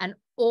 And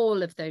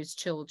all of those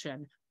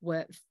children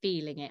were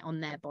feeling it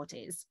on their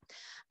bodies.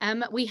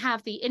 We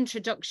have the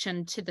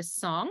introduction to the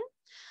song,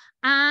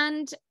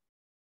 and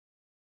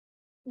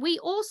we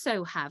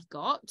also have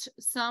got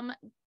some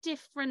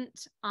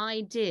different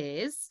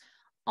ideas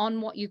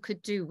on what you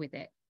could do with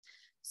it.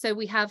 So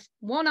we have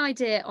one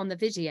idea on the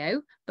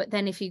video, but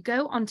then if you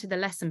go onto the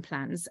lesson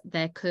plans,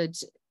 there could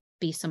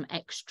be some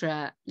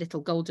extra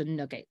little golden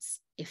nuggets,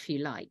 if you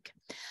like.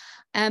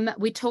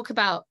 We talk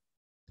about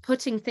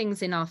putting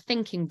things in our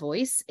thinking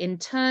voice.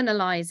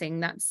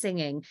 Internalizing that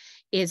singing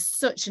is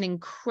such an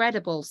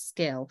incredible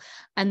skill,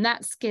 and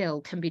that skill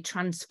can be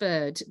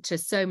transferred to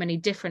so many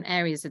different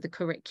areas of the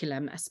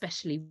curriculum,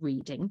 especially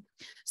reading.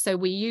 So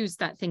we use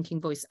that thinking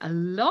voice a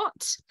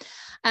lot.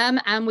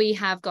 And we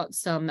have got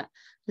some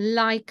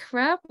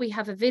Lycra. We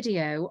have a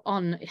video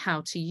on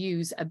how to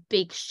use a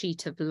big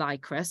sheet of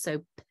Lycra,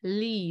 so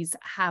please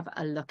have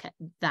a look at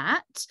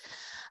that.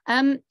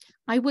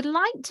 I would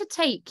like to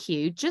take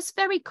you just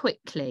very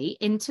quickly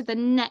into the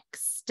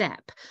next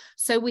step.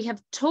 So we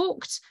have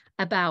talked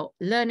about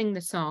learning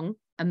the song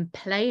and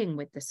playing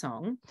with the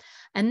song.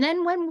 And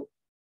then when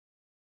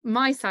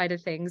my side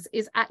of things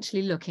is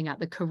actually looking at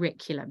the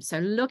curriculum. So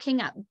looking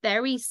at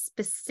very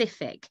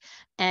specific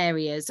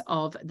areas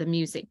of the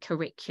music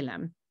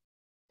curriculum.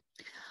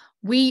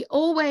 We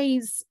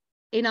always,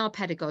 in our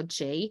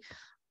pedagogy,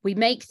 we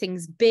make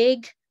things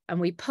big and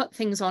we put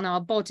things on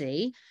our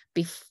body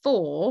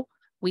before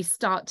we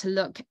start to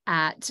look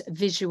at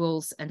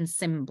visuals and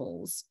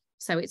symbols.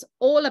 So it's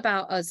all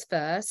about us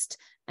first,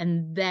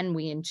 and then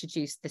we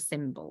introduce the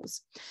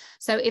symbols.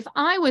 So if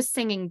I was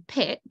singing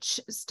pitch,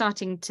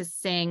 starting to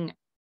sing,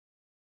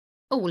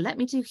 oh, let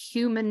me do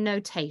human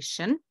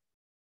notation.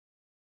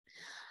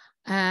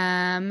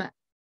 In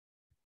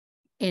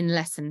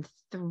lesson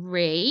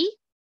 3.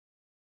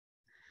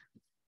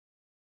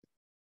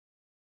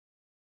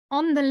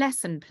 On the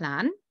lesson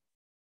plan,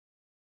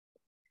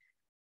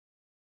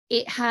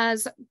 it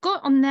has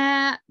got on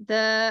there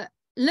the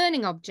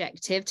learning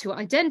objective to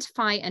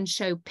identify and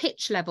show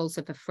pitch levels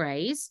of a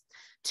phrase,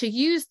 to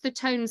use the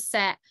tone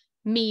set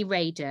mi,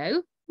 re,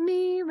 do,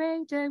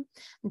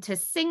 and to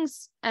sing,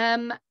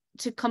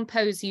 to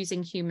compose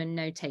using human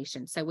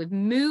notation. So we've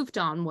moved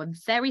on, we're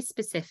very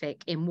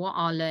specific in what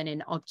our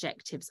learning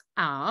objectives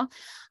are.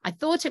 I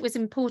thought it was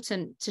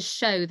important to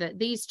show that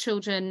these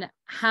children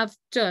have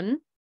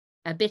done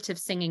a bit of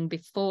singing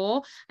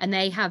before, and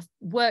they have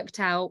worked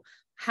out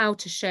how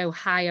to show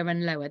higher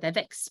and lower. They've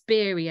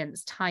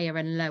experienced higher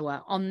and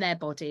lower on their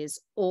bodies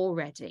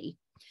already.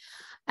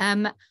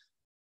 And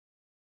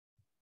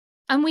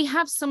we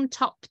have some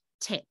top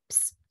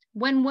tips.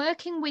 When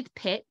working with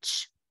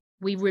pitch,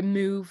 we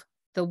remove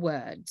the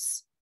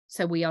words.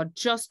 So we are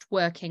just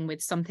working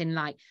with something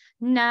like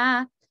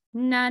na,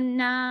 na,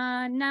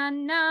 na, na,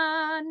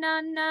 na,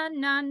 na, na,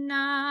 na,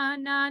 na,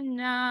 na,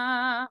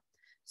 na.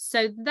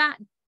 So that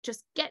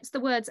just gets the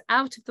words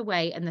out of the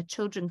way and the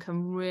children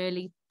can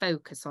really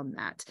focus on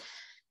that.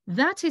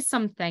 That is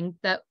something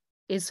that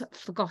is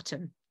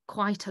forgotten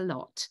quite a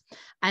lot.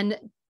 And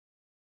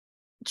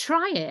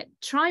try it.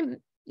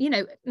 You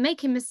know,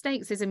 making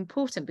mistakes is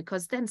important,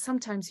 because then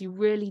sometimes you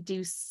really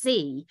do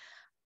see,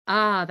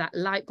 that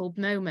light bulb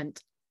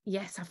moment.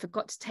 Yes, I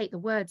forgot to take the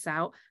words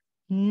out.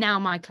 Now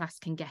my class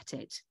can get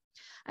it.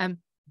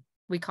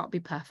 We can't be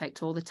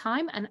perfect all the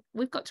time, and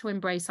we've got to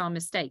embrace our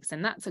mistakes,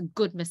 and that's a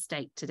good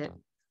mistake to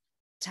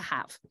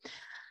have.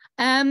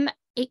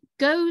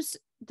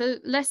 The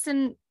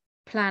lesson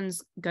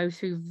plans go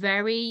through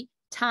very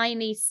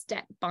tiny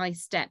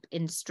step-by-step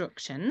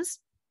instructions.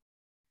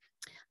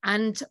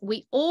 And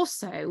we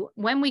also,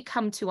 when we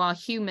come to our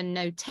human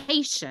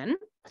notation,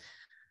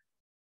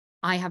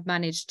 I have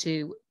managed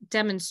to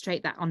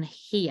demonstrate that on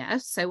here.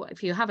 So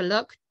if you have a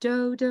look,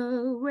 do,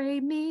 do, re,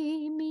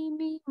 mi,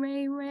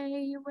 re,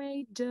 re,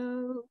 re,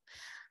 do.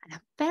 And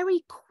I'm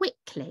very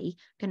quickly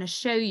going to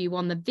show you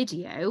on the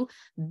video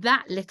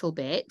that little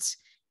bit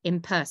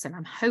in person.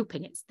 I'm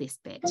hoping it's this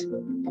bit.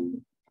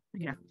 I'm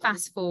going to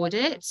fast forward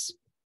it.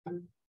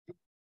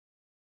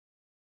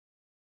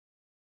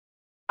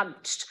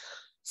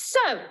 So,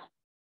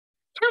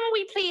 can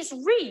we please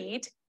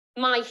read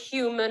my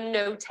human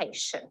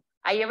notation?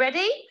 Are you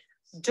ready?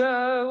 Do,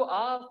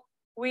 off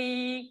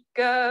we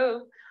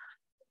go.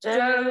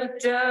 Do,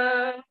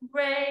 do,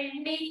 re,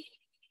 mi,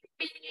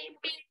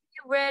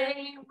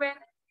 re, re,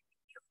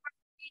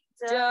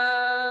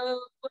 do.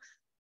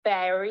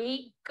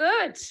 Very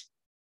good.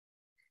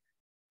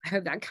 I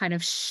hope that kind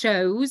of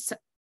shows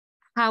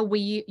how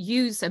we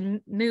use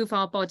and move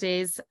our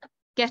bodies,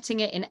 getting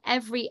it in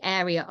every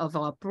area of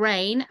our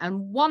brain.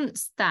 And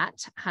once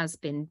that has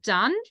been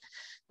done,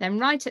 then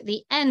right at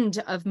the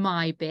end of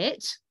my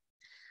bit,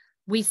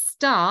 we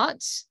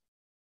start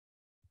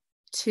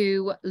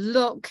to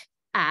look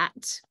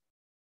at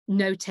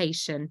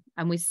notation,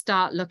 and we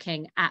start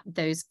looking at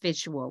those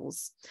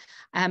visuals.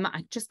 I'm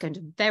just going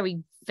to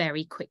very,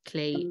 very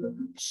quickly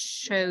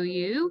show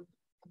you.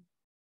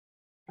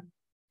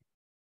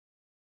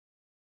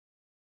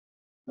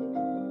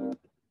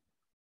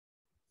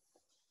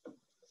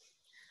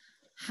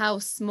 How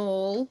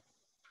small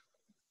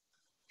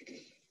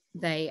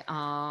they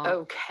are.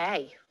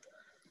 Okay.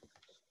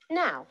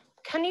 Now,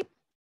 can you...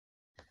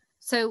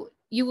 So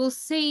you will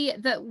see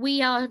that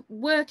we are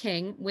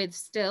working with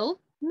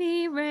still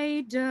mi,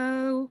 re,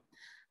 do.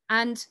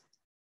 And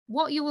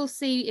what you will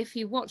see if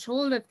you watch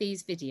all of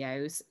these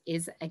videos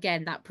is,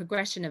 again, that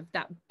progression of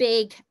that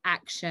big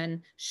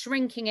action,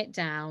 shrinking it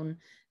down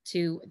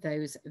to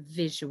those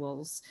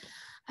visuals.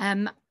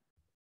 On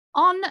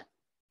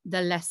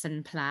the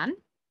lesson plan,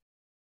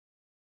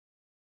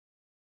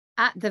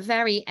 at the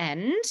very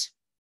end,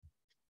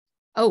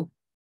 oh,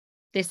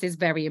 this is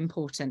very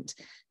important.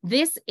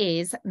 This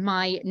is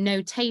my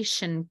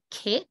notation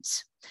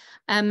kit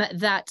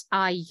that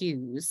I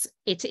use.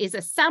 It is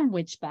a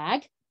sandwich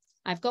bag.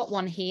 I've got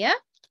one here,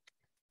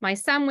 my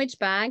sandwich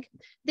bag.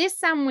 This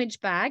sandwich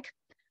bag,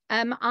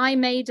 I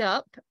made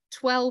up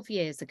 12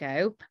 years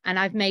ago, and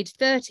I've made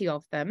 30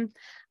 of them,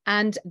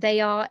 and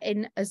they are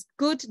in as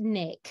good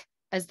nick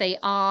as they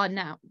are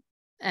now.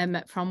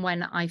 From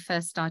when I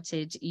first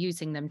started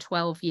using them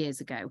 12 years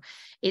ago.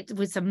 It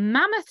was a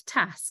mammoth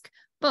task,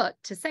 but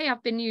to say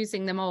I've been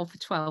using them all for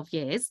 12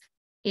 years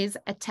is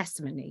a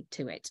testimony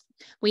to it.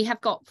 We have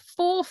got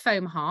 4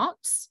 foam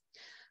hearts,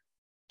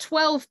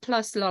 12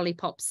 plus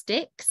lollipop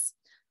sticks,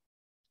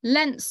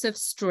 lengths of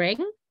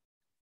string,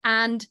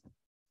 and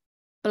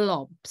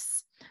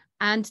blobs.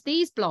 And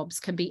these blobs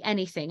can be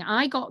anything.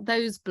 I got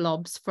those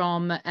blobs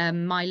from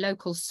my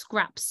local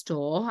scrap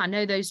store. I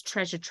know those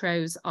treasure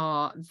troves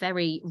are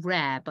very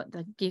rare, but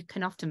you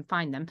can often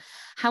find them.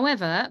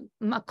 However,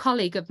 a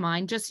colleague of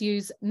mine just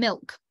used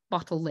milk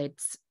bottle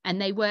lids, and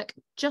they work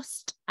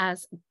just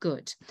as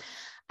good.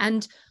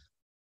 And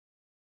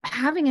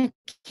having a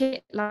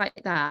kit like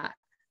that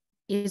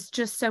is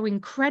just so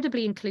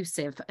incredibly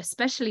inclusive,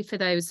 especially for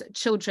those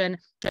children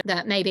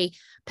that maybe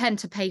pen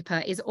to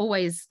paper is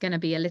always going to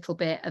be a little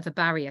bit of a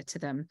barrier to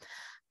them.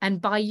 And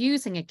by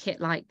using a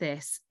kit like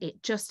this,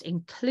 it just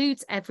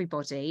includes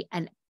everybody,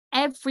 and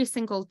every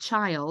single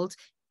child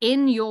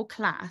in your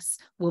class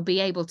will be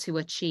able to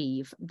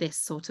achieve this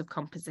sort of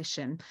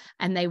composition,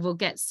 and they will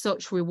get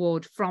such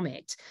reward from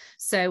it.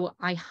 So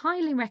I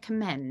highly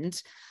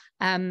recommend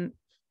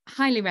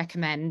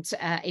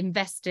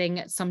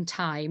investing some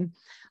time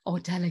or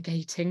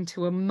delegating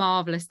to a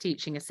marvelous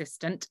teaching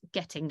assistant,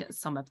 getting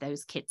some of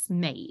those kits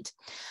made.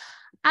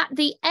 At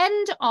the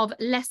end of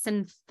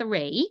lesson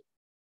 3,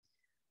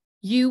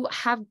 you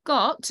have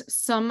got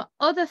some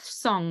other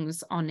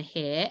songs on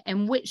here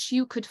in which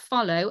you could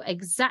follow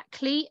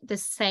exactly the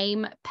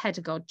same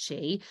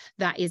pedagogy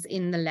that is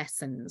in the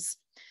lessons.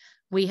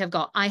 We have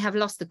got I Have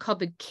Lost the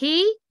Cupboard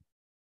Key,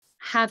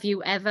 Have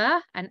You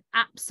Ever, an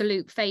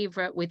absolute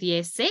favourite with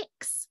year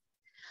 6,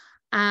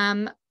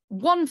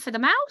 One for the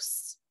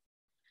Mouse,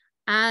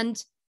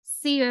 and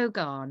CO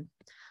Gone.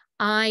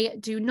 I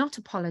do not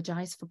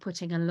apologise for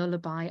putting a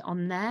lullaby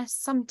on there.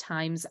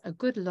 Sometimes a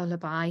good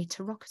lullaby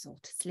to rock us all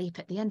to sleep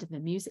at the end of a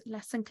music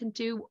lesson can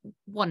do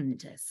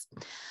wonders.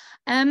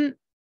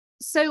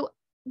 So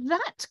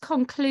that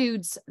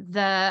concludes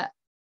the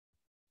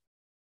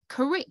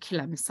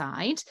curriculum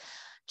side.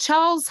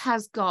 Charles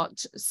has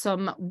got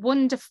some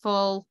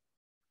wonderful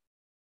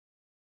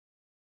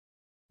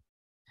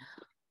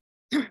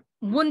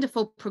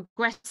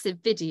progressive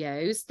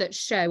videos that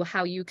show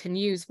how you can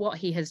use what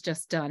he has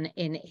just done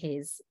in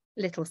his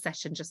little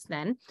session just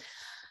then.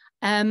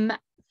 And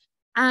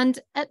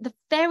at the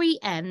very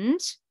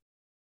end,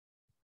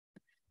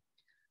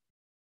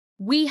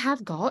 we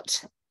have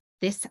got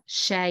this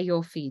share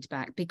your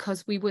feedback,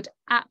 because we would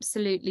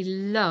absolutely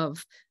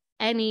love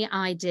any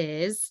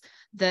ideas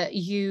that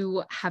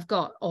you have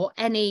got, or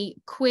any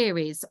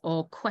queries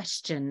or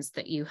questions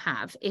that you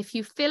have. If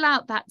you fill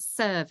out that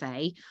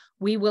survey,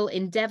 we will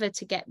endeavour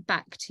to get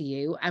back to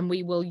you, and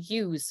we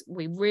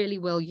really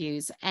will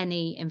use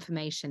any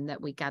information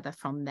that we gather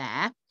from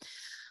there.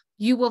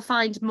 You will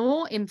find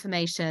more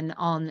information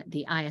on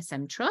the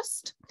ISM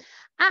Trust,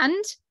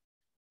 and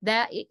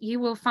there you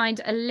will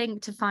find a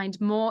link to find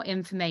more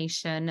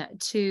information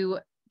to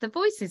the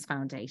Voices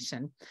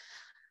Foundation.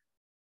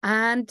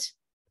 And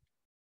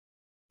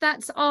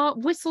that's our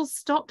whistle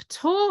stop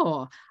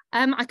tour. Who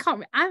am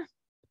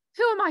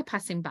I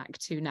passing back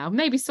to now?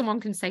 Maybe someone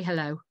can say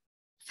hello.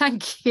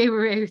 Thank you,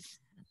 Ruth.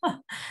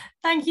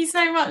 Thank you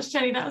so much,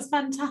 Jenny. That was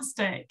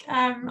fantastic.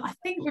 I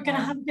think we're going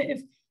to have a bit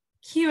of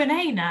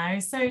Q&A now.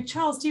 So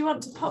Charles, do you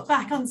want to pop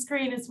back on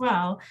screen as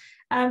well?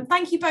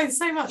 Thank you both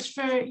so much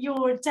for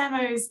your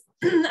demos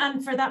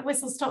and for that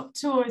whistle stop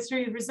tour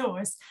through the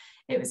resource.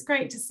 It was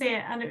great to see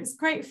it, and it was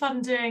great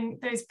fun doing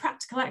those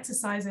practical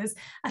exercises.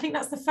 I think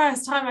that's the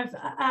first time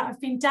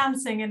I've been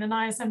dancing in an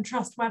ISM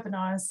Trust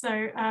webinar,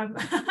 so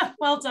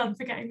well done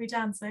for getting me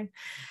dancing.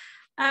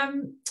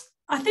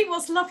 I think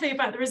what's lovely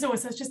about the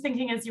resource, I was just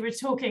thinking as you were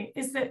talking,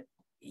 is that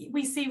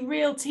we see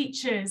real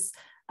teachers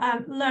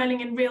learning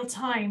in real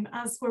time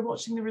as we're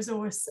watching the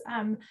resource.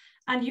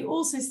 And you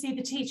also see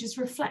the teachers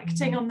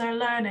reflecting on their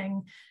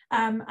learning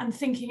and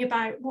thinking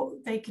about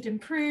what they could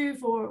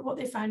improve, or what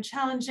they found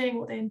challenging,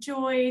 what they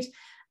enjoyed.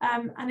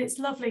 And it's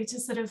lovely to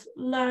sort of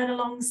learn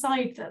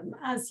alongside them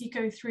as you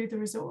go through the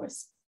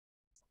resource.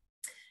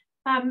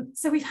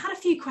 So we've had a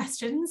few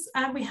questions.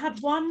 We had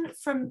one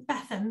from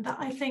Bethan that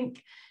I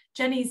think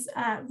Jenny's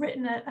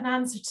written an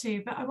answer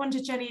to, but I wonder,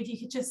 Jenny, if you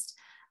could just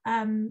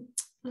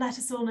let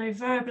us all know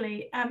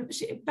verbally.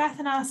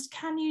 Bethan asked,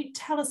 can you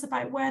tell us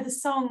about where the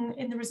song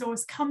in the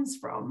resource comes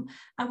from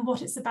and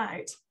what it's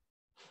about?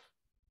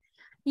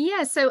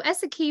 Yeah, so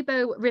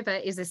Essequibo River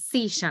is a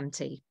sea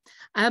shanty.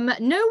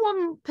 No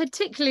one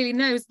particularly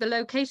knows the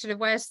location of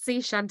where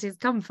sea shanties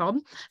come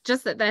from,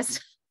 just that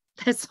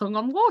they're sung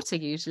on water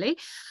usually.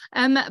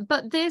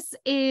 But this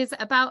is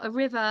about a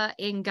river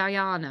in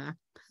Guyana.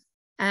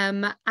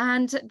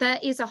 And there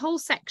is a whole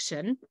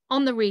section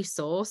on the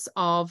resource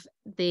of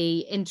the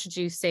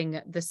introducing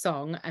the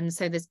song. And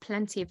so there's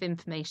plenty of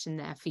information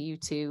there for you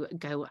to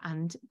go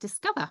and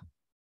discover.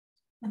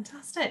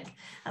 Fantastic.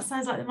 That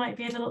sounds like there might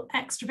be a little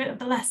extra bit of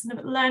the lesson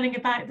of learning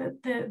about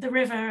the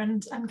river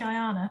and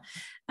Guyana.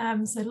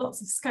 So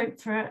lots of scope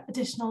for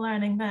additional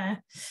learning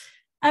there.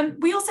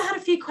 We also had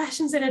a few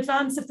questions in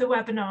advance of the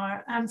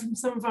webinar from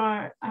some of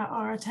our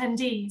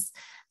attendees.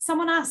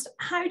 Someone asked,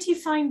 how do you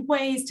find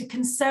ways to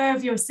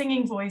conserve your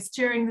singing voice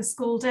during the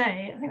school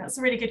day? I think that's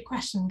a really good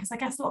question, because I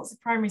guess lots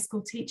of primary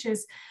school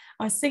teachers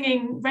are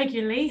singing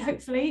regularly,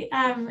 hopefully,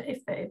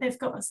 if they've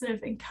got a sort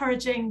of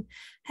encouraging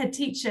head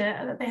teacher,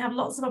 that they have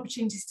lots of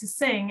opportunities to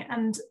sing,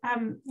 and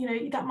you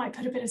know, that might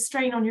put a bit of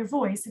strain on your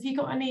voice. Have you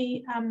got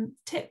any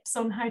tips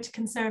on how to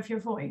conserve your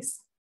voice?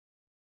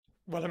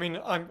 Well, I mean,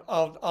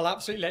 I'll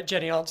absolutely let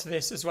Jenny answer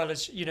this, as well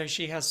as, you know,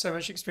 she has so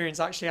much experience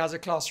actually as a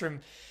classroom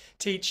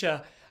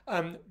teacher.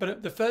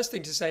 But the first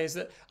thing to say is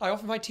that I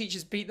often find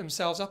teachers beat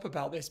themselves up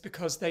about this,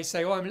 because they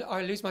say, oh,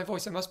 I lose my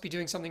voice, I must be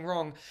doing something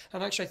wrong.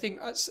 And actually, I think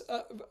at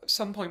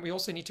some point we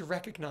also need to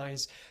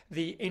recognise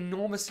the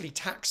enormously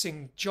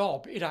taxing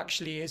job it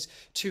actually is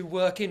to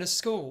work in a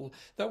school,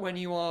 that when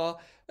you are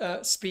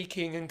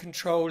speaking and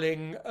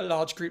controlling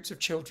large groups of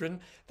children,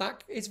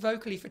 that is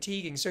vocally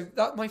fatiguing. So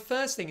that my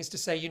first thing is to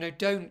say, you know,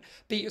 don't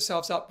beat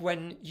yourselves up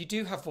when you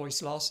do have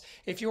voice loss.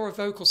 If you're a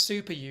vocal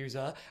super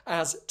user,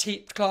 as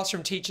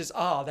classroom teachers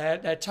are,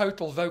 they're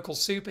total vocal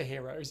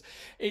superheroes,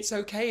 it's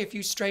okay if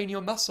you strain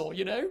your muscle,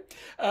 you know.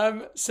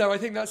 So I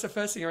think that's the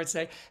first thing I would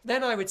say.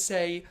 Then I would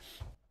say,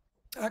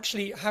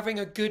 actually having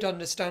a good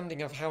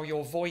understanding of how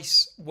your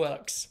voice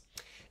works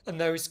and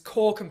those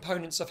core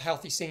components of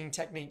healthy singing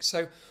techniques.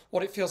 So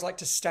what it feels like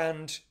to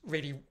stand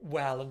really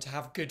well and to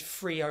have good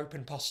free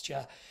open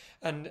posture,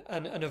 and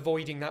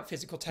avoiding that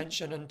physical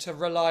tension, and to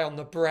rely on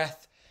the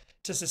breath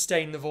to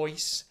sustain the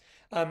voice.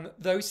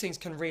 Those things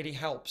can really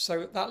help.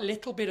 So that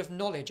little bit of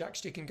knowledge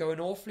actually can go an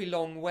awfully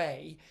long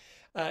way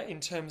in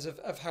terms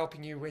of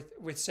helping you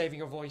with saving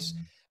your voice.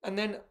 And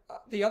then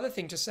the other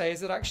thing to say is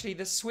that actually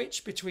the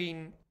switch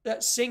between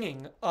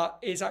singing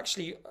is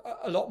actually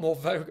a lot more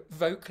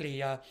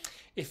vocally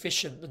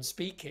efficient than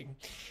speaking.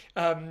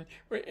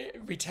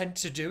 We tend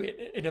to do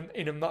it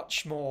in a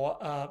much more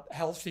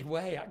healthy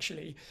way,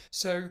 actually.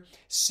 So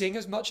sing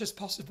as much as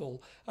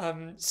possible.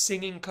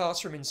 Singing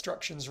classroom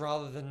instructions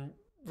rather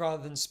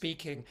than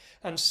speaking,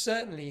 and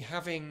certainly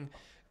having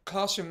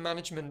classroom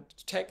management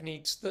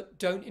techniques that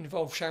don't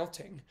involve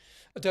shouting,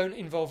 don't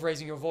involve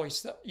raising your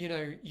voice, that, you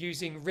know,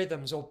 using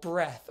rhythms or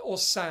breath or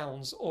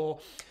sounds or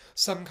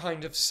some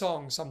kind of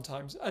song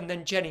sometimes. And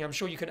then Jenny, I'm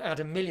sure you can add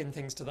a million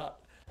things to that.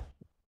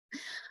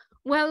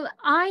 Well,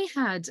 I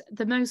had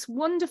the most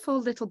wonderful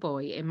little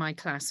boy in my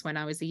class when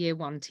I was a year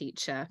one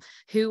teacher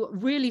who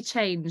really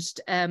changed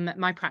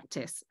my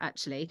practice,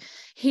 actually.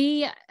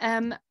 He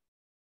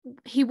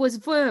was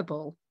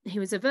verbal. He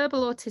was a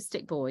verbal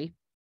autistic boy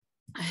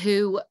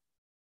who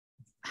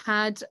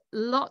had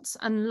lots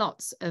and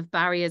lots of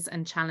barriers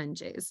and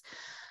challenges.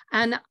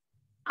 And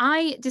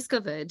I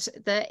discovered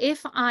that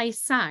if I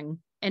sang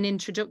an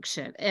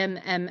introduction,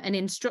 an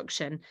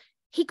instruction,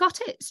 he got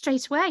it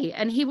straight away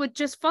and he would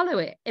just follow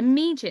it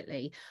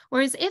immediately.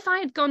 Whereas if I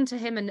had gone to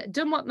him and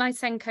done what my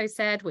Senko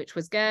said, which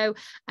was go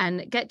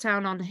and get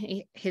down on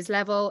his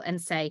level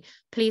and say,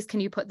 please, can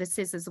you put the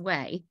scissors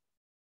away?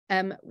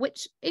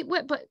 Which it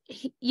worked, but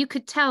you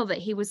could tell that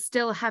he was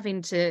still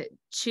having to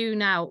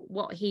tune out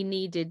what he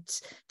needed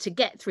to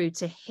get through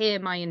to hear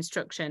my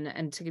instruction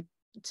and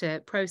to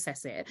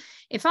process it.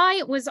 If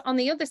I was on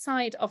the other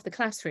side of the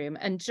classroom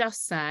and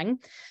just sang,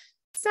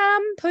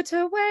 Sam, put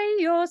away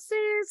your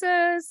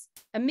scissors,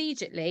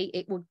 immediately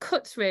it would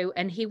cut through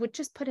and he would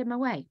just put him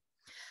away.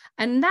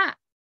 And that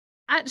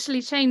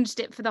actually changed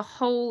it for the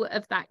whole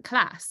of that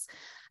class.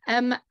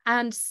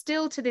 And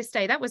still to this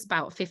day, that was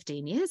about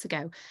 15 years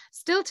ago,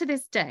 still to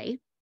this day,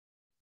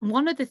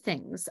 one of the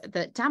things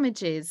that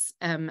damages,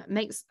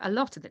 makes a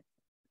lot of the,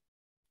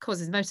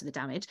 causes most of the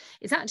damage,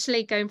 is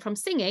actually going from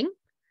singing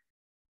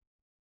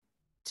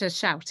to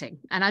shouting.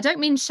 And I don't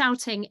mean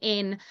shouting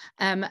in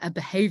a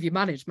behaviour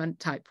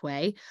management type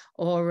way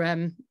or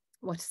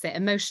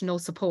emotional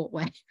support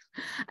way.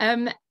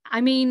 I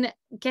mean,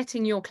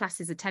 getting your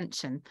class's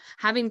attention,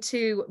 having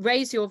to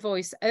raise your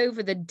voice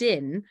over the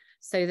din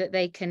so that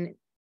they can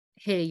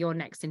hear your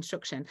next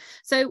instruction.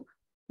 So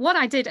what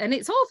I did, and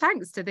it's all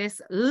thanks to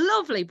this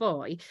lovely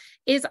boy,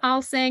 is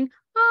I'll sing,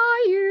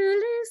 are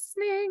you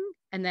listening?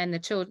 And then the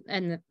children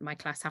and my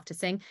class have to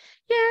sing,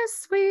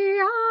 yes, we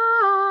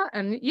are.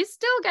 And you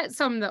still get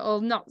some that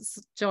will not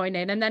join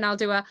in. And then I'll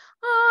do a,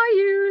 are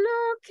you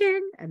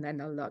looking? And then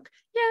they'll look,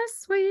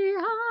 yes, we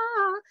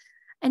are.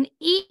 And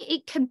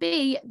it can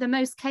be the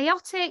most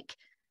chaotic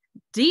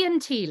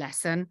D&T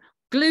lesson,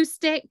 glue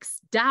sticks,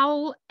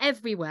 dowel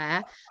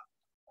everywhere.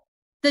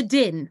 The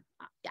din.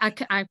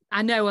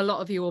 I know a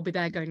lot of you will be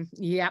there going,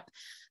 yep.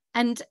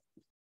 And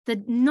the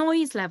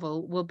noise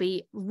level will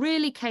be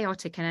really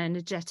chaotic and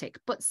energetic,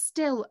 but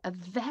still a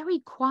very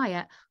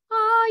quiet,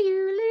 are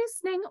you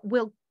listening?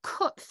 Will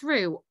cut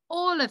through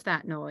all of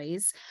that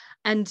noise.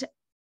 And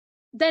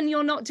then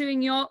you're not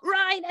doing your,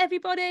 right,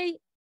 everybody.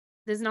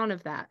 There's none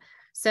of that.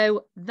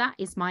 So that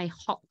is my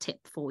hot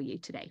tip for you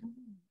today.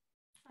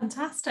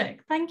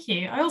 Fantastic. Thank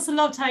you. I also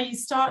loved how you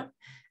start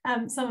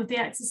some of the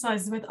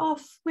exercises with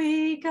off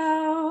we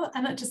go,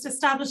 and that just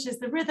establishes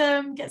the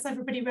rhythm, gets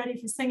everybody ready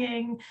for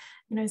singing,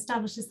 you know,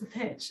 establishes the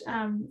pitch.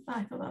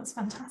 I thought that was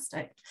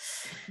fantastic.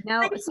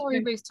 Now,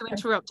 sorry, Ruth, to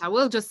interrupt. I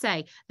will just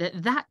say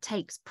that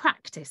takes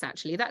practice,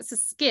 actually. That's a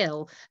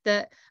skill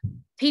that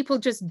people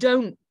just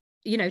don't,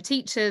 you know,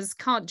 teachers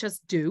can't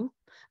just do.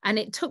 And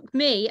it took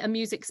me, a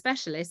music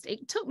specialist,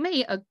 it took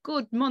me a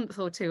good month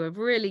or two of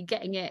really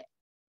getting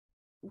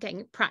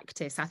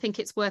practice. I think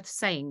it's worth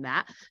saying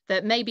that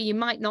maybe you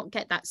might not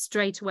get that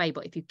straight away,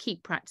 but if you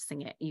keep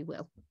practicing it, you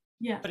will.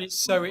 Yeah. But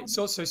it's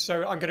also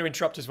so I'm going to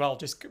interrupt as well,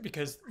 just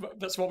because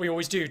that's what we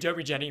always do, don't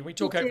we, Jenny? We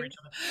talk over each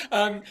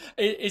other.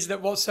 Is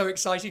that what's so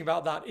exciting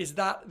about that is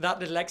that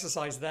little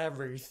exercise there,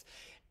 Ruth,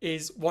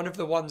 is one of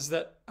the ones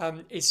that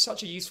is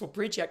such a useful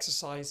bridge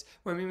exercise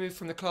when we move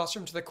from the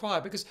classroom to the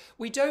choir, because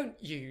we don't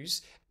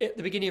use at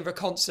the beginning of a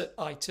concert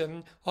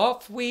item,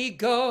 off we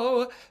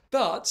go,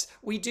 but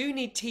we do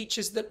need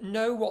teachers that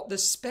know what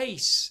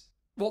space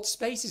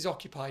is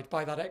occupied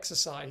by that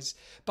exercise,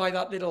 by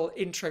that little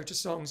intro to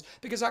songs,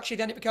 because actually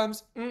then it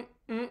becomes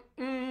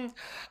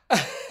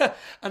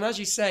and as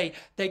you say,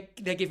 they're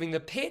giving the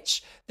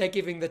pitch, they're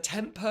giving the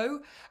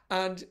tempo,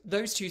 and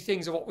those two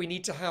things are what we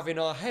need to have in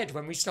our head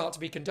when we start to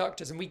be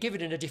conductors, and we give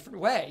it in a different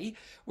way.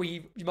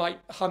 You might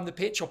hum the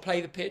pitch or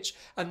play the pitch,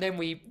 and then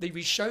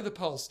we show the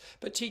pulse,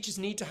 but teachers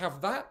need to have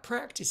that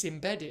practice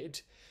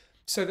embedded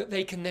so that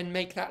they can then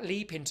make that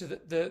leap into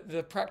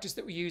the practice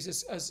that we use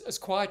as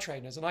choir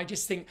trainers. And I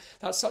just think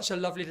that's such a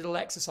lovely little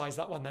exercise,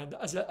 that one then,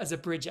 as a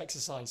bridge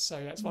exercise.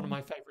 So that's one of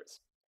my favourites.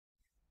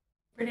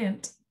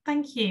 Brilliant.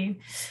 Thank you.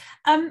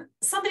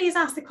 Somebody has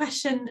asked the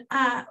question,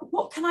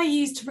 what can I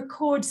use to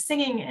record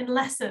singing in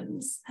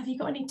lessons? Have you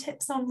got any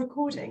tips on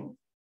recording?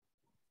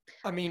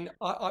 I mean,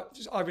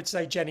 I would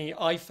say, Jenny,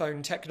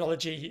 iPhone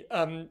technology,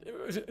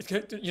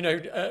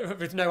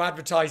 with no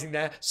advertising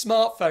there,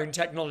 smartphone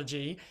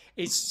technology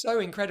is so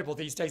incredible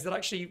these days that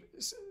actually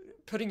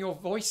putting your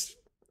voice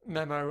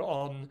memo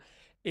on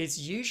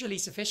is usually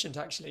sufficient,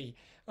 actually,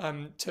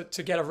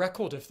 to get a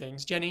record of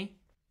things. Jenny?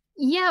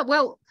 Yeah,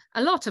 well,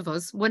 a lot of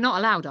us, we're not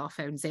allowed our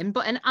phones in,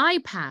 but an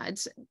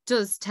iPad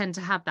does tend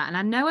to have that. And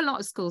I know a lot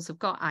of schools have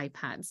got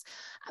iPads,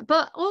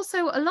 but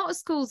also a lot of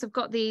schools have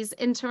got these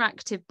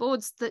interactive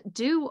boards that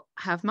do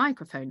have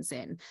microphones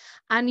in.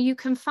 And you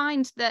can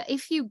find that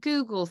if you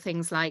Google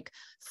things like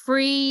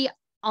free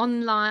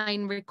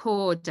online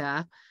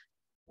recorder,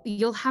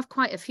 you'll have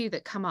quite a few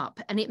that come up,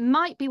 and it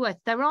might be worth,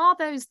 there are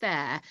those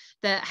there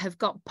that have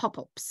got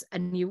pop-ups,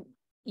 and you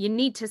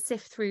need to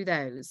sift through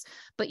those,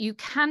 but you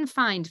can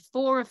find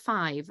 4 or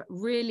 5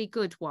 really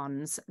good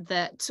ones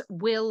that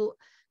will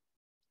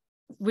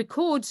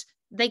record.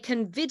 They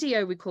can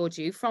video record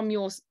you from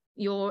your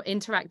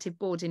interactive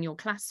board in your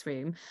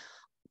classroom,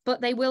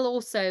 but they will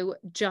also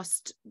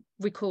just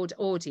record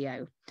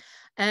audio.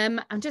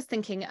 I'm just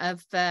thinking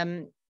of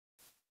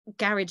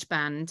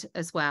GarageBand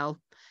as well.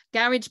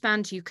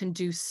 GarageBand you can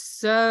do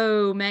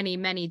so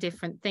many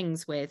different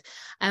things with.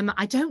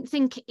 I don't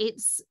think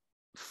it's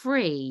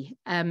free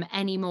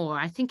anymore.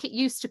 I think it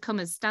used to come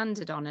as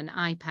standard on an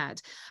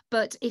iPad,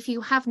 but if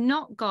you have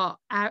not got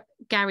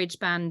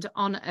GarageBand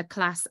on a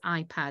class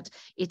iPad,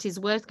 it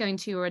is worth going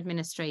to your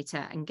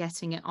administrator and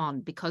getting it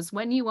on, because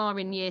when you are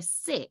in year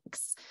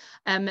 6,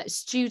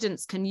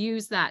 students can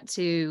use that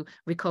to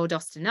record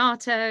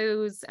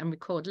ostinatos and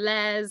record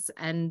les,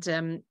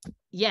 and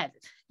yeah,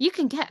 you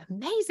can get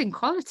amazing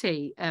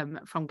quality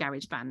from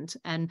GarageBand,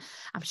 and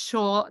I'm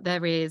sure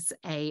there is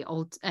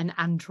an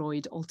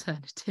Android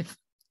alternative.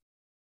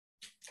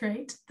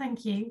 Great,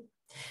 thank you.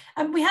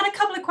 We had a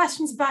couple of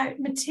questions about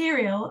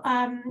material.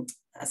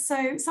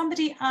 So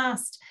somebody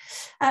asked,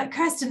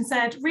 Kirsten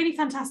said, really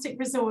fantastic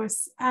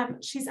resource.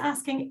 She's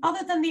asking,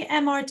 other than the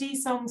MRD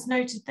songs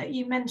noted that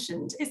you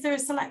mentioned, is there a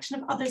selection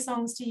of other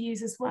songs to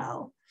use as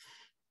well?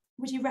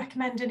 Would you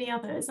recommend any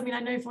others? I mean, I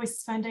know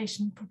Voices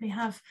Foundation probably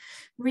have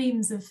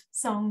reams of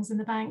songs in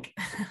the bank.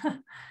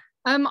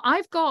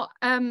 I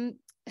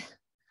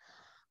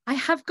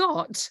have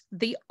got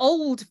the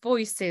old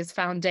Voices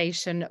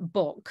Foundation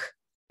book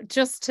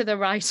just to the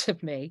right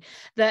of me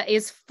that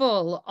is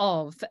full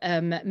of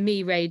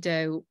Mi Re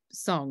Do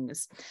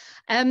songs.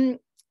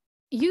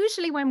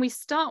 Usually when we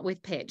start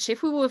with pitch,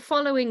 if we were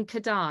following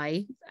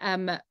Kadai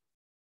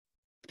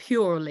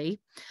purely,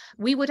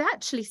 we would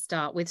actually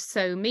start with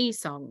So Me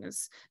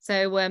songs.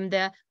 So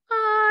the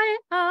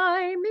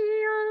I, me,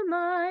 oh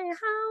my,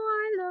 how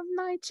I love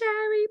my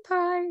cherry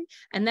pie.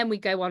 And then we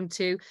go on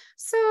to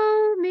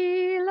So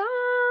Me, la,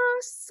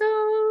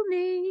 so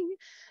me.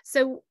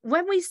 So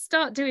when we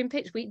start doing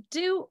pitch,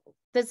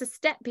 there's a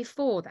step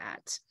before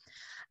that.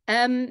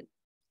 And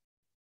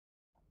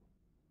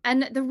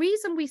the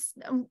reason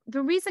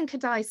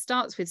Kadai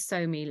starts with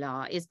So Me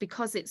La is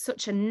because it's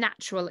such a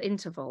natural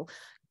interval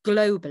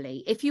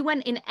globally. If you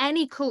went in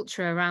any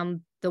culture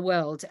around the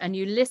world and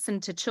you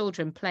listened to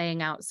children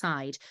playing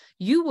outside,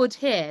 you would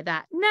hear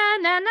that na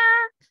na na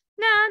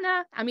na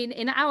na. I mean,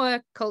 in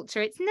our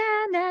culture, it's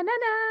na na na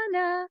na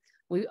na.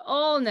 We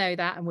all know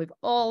that, and we've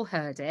all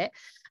heard it.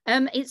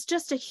 It's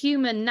just a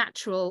human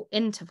natural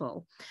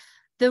interval.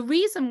 The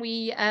reason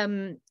we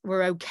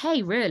were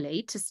okay,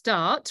 really, to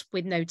start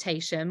with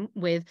notation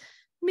with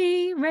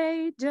Mi,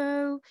 Re,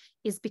 Do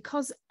is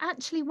because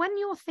actually when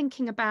you're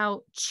thinking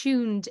about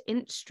tuned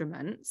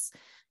instruments,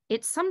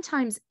 it's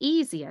sometimes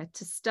easier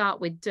to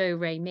start with Do,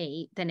 Re,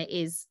 Mi than it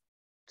is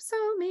So,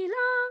 Mi,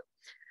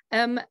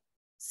 La.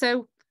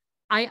 So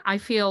I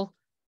feel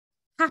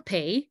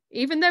happy,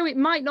 even though it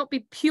might not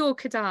be pure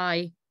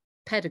Kadai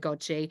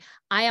pedagogy,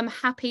 I am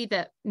happy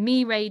that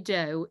Mi, Re,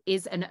 Do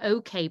is an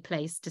okay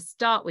place to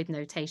start with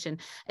notation,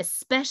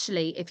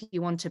 especially if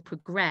you want to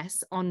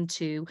progress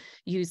onto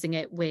using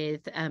it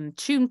with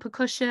tune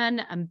percussion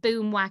and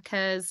boom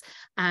whackers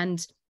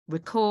and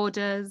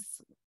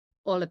recorders,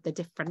 all of the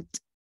different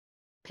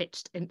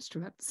pitched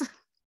instruments.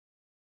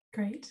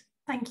 Great.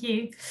 Thank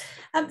you.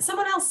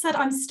 Someone else said,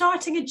 I'm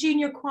starting a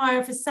junior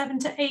choir for 7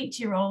 to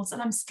 8-year-olds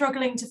and I'm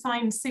struggling to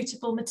find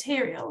suitable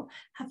material.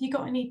 Have you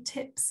got any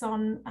tips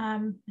on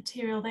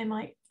material they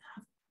might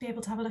be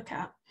able to have a look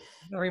at?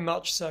 Very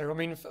much so. I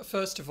mean,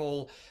 first of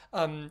all,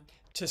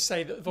 to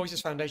say that the Voices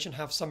Foundation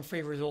have some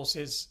free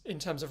resources in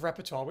terms of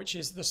repertoire, which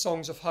is the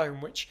Songs of Home,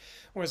 which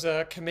was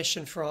a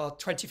commission for our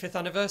 25th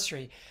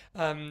anniversary.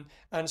 And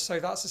so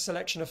that's a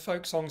selection of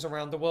folk songs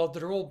around the world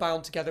that are all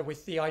bound together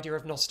with the idea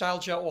of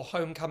nostalgia or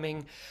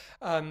homecoming.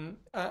 And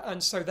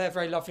so they're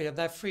very lovely and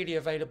they're freely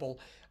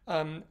available.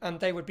 and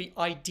they would be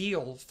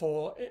ideal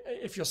for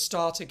if you're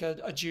starting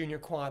a junior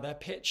choir. They're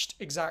pitched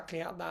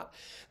exactly at that.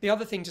 The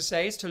other thing to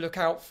say is to look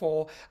out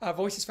for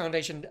Voices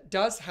Foundation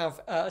does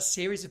have a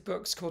series of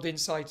books called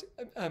Inside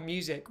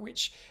Music,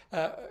 which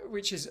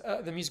is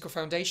the musical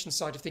foundation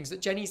side of things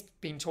that Jenny's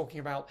been talking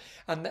about,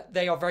 and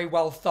they are very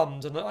well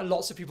thumbed, and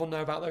lots of people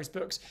know about those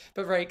books.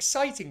 But very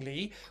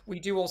excitingly, we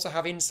do also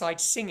have Inside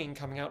Singing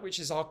coming out, which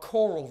is our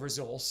choral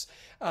resource,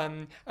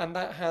 and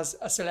that has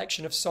a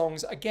selection of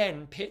songs,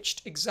 again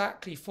pitched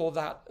exactly for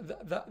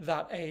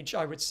that age,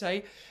 I would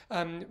say.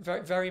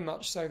 Very, very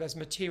much so. There's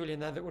material in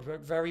there that would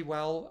work very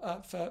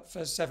well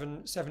for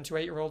 7 to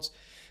 8 year olds.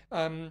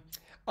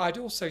 I'd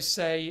also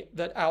say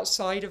that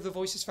outside of the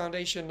Voices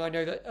Foundation, I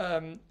know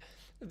that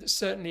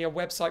certainly a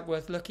website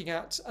worth looking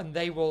at, and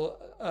they will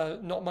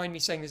not mind me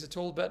saying this at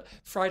all, but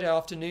Friday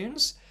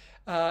Afternoons,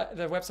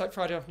 the website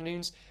Friday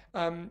Afternoons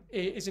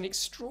is an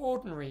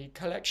extraordinary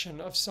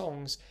collection of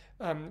songs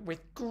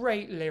with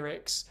great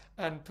lyrics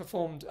and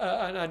performed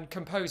and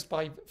composed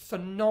by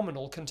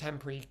phenomenal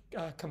contemporary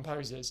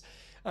composers.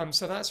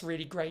 So that's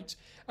really great.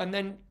 And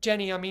then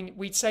Jenny, I mean,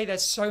 we'd say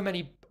there's so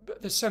many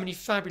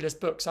fabulous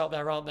books out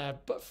there, aren't there?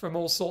 But from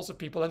all sorts of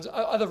people and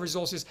other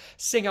resources.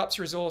 Sing Up's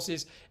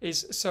resources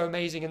is so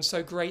amazing and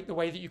so great, the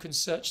way that you can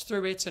search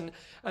through it. And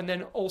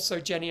then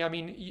also, Jenny, I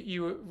mean,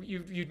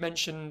 you'd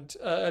mentioned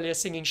earlier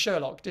Singing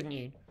Sherlock, didn't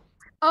you?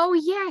 Oh,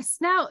 yes.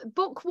 Now,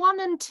 book 1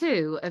 and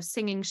 2 of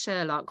Singing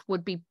Sherlock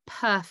would be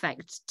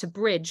perfect to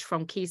bridge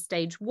from Key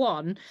Stage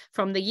 1,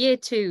 from the year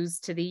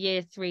 2s to the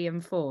year 3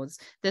 and 4s.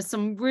 There's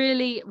some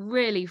really,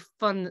 really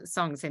fun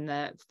songs in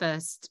the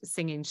first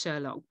Singing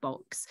Sherlock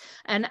books.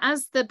 And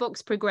as the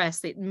books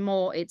progress, it's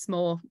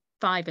more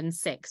 5 and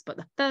 6, but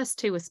the first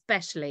 2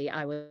 especially,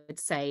 I would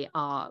say,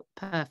 are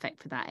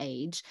perfect for that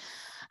age.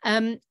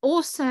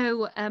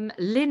 Also,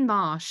 Lynn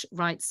Marsh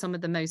writes some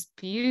of the most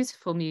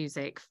beautiful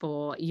music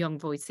for young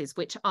voices,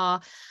 which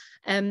are,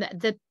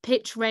 the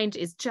pitch range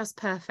is just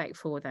perfect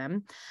for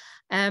them.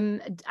 I'm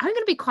going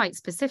to be quite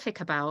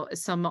specific about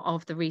some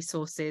of the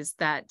resources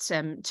that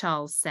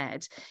Charles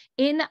said.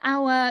 In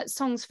our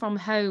Songs from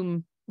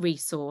Home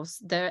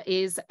resource, there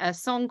is a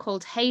song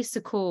called Hey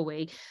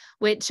Sukorwi,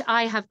 which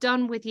I have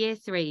done with year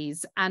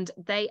 3s, and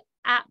they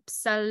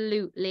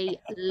absolutely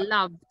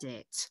loved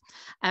it.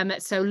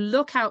 So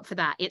look out for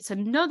that. It's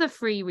another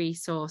free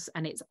resource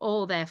and it's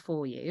all there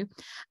for you.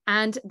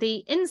 And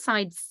the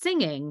Inside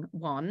Singing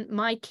one,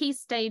 my Key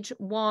Stage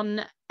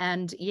 1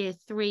 and year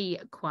 3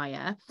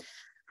 choir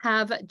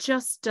have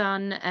just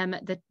done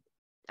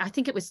I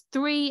think it was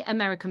 3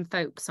 American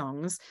folk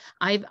songs.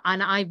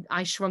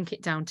 I shrunk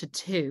it down to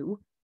 2,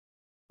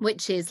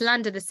 which is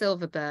Land of the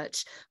Silver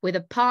Birch, with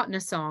a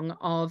partner song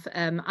of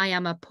I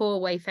Am a Poor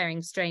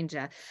Wayfaring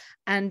Stranger.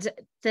 And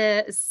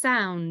the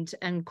sound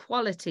and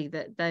quality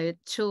that the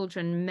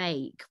children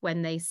make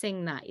when they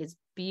sing that is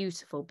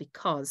beautiful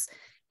because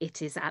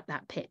it is at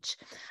that pitch.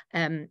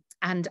 And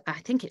I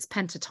think it's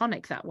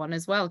pentatonic, that one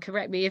as well.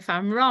 Correct me if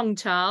I'm wrong,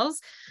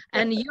 Charles.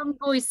 And young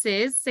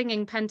voices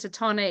singing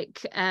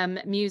pentatonic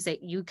music,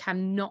 you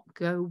cannot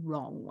go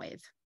wrong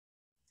with.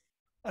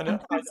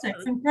 Fantastic.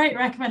 Some great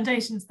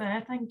recommendations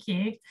there. Thank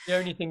you. The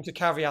only thing to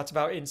caveat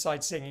about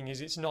Inside Singing is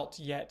it's not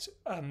yet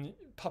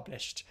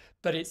published,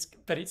 but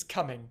it's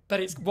coming. But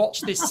it's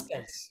watch this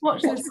space.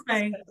 Watch this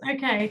space.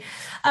 Okay.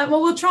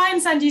 Well, we'll try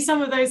and send you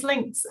some of those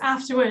links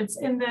afterwards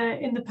in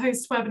the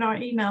post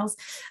webinar emails.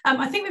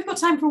 I think we've got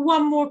time for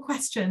one more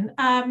question.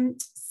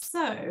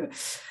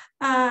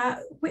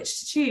 Which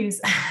to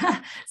choose?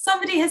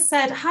 Somebody has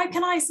said, how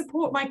can I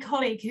support my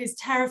colleague who's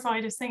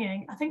terrified of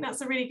singing? I think that's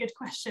a really good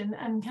question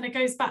and kind of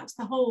goes back to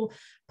the whole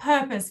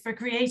purpose for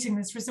creating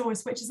this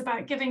resource, which is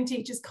about giving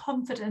teachers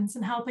confidence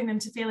and helping them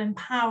to feel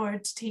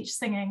empowered to teach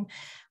singing.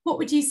 What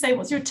would you say,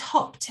 what's your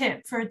top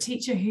tip for a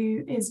teacher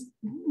who is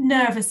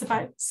nervous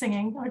about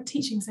singing or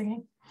teaching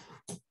singing?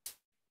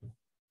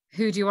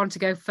 Who do you want to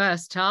go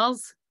first,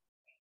 Charles?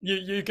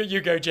 You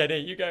go,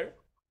 Jenny, you go.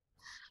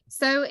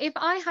 So if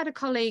I had a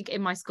colleague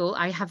in my school,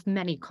 I have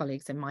many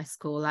colleagues in my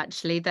school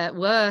actually that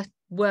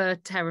were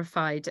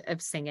terrified of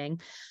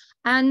singing.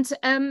 And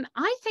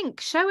I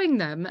think showing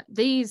them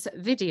these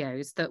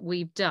videos that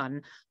we've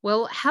done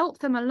will help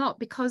them a lot,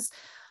 because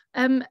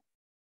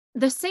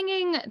the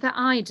singing that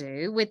I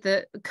do with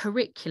the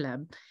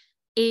curriculum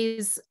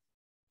is,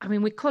 I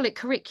mean, we call it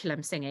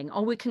curriculum singing,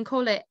 or we can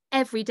call it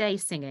everyday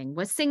singing.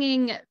 We're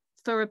singing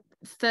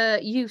for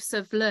use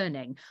of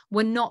learning.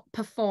 We're not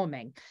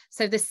performing.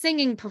 So the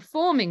singing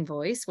performing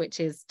voice, which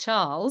is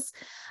Charles,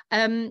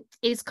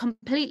 is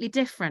completely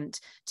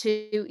different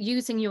to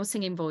using your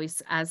singing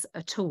voice as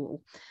a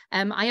tool.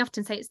 I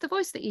often say it's the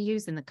voice that you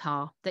use in the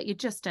car that you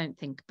just don't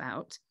think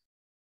about.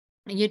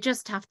 And you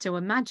just have to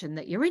imagine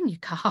that you're in your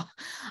car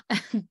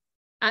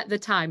at the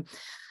time.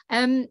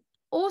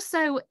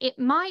 Also, it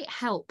might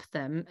help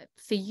them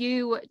for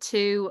you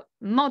to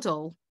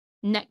model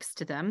next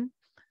to them,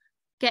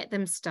 get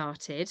them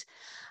started,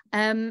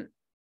 and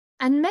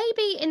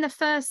maybe in the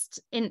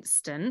first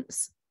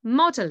instance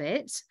model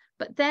it,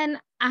 but then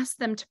ask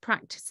them to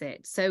practice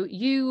it. So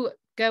you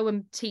go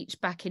and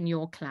teach back in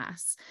your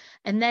class,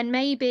 and then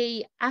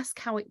maybe ask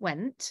how it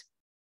went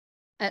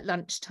at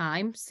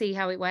lunchtime, see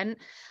how it went.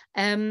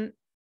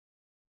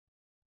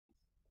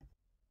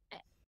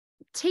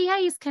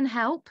 TAs can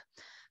help,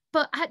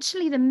 but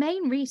actually the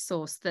main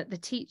resource that the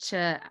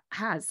teacher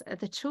has are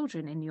the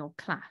children in your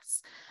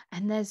class.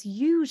 And there's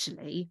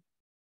usually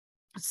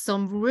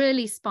some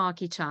really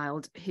sparky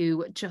child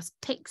who just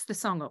picks the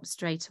song up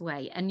straight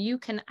away. And you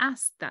can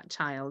ask that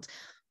child,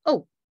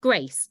 oh,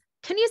 Grace,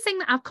 can you sing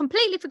that? I've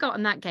completely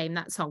forgotten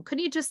that song. Can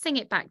you just sing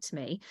it back to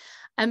me?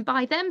 And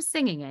by them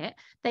singing it,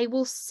 they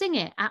will sing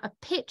it at a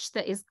pitch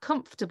that is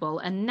comfortable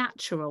and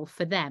natural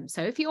for them.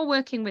 So if you're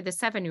working with a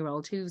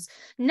 7-year-old whose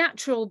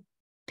natural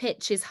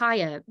pitch is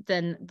higher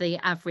than the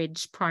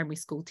average primary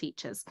school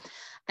teachers,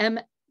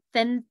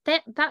 then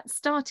that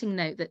starting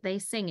note that they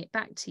sing it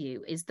back to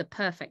you is the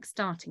perfect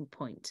starting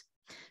point.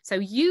 So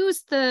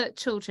use the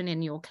children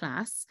in your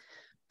class,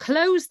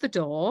 close the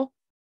door,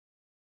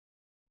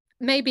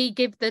 maybe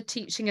give the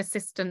teaching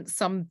assistant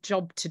some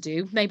job to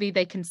do. Maybe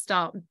they can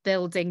start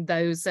building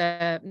those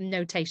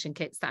notation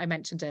kits that I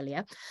mentioned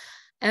earlier,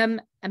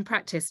 and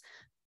practice.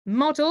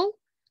 Model,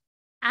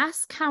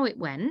 ask how it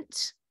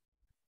went,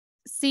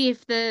 see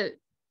if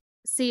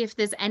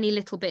there's any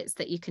little bits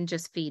that you can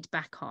just feed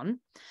back on.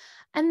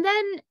 And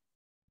then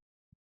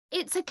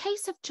it's a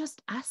case of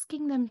just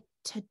asking them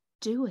to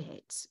do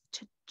it,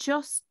 to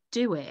just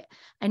do it.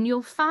 And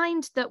you'll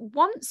find that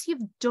once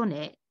you've done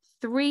it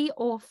 3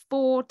 or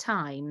 4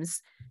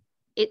 times,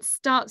 it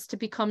starts to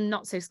become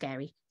not so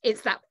scary.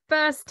 It's that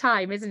first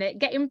time, isn't it?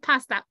 Getting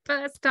past that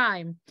first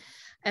time.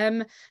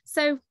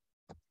 So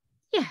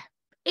yeah,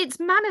 it's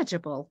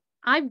manageable.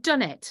 I've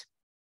done it.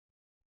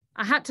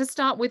 I had to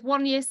start with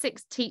 1 year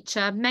 6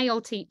 teacher, male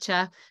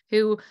teacher,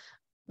 who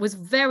was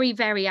very,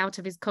 very out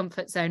of his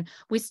comfort zone.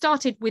 We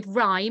started with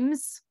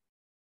rhymes,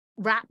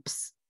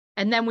 raps,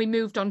 and then we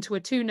moved on to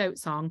a 2-note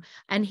song.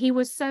 And he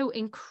was so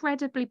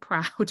incredibly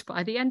proud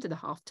by the end of the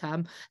half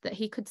term that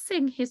he could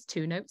sing his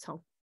 2-note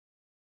song.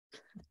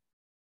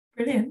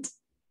 Brilliant.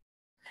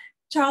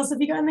 Charles,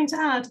 have you got anything to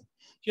add?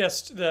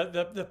 Just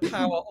the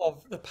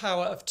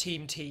power of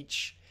team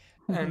teach.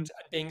 And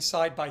being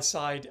side by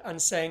side and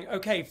saying,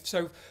 okay,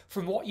 so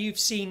from what you've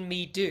seen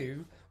me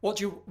do, what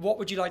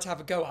would you like to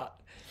have a go at?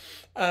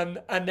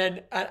 And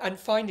then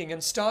finding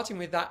and starting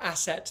with that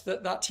asset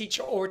that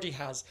teacher already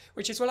has,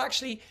 which is, well,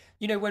 actually,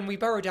 you know, when we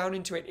burrow down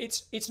into it,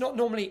 it's not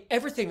normally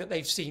everything that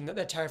they've seen that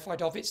they're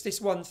terrified of. It's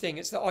this one thing.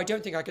 It's that I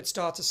don't think I could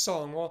start a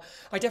song, or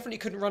I definitely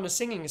couldn't run a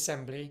singing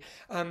assembly.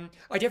 I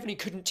definitely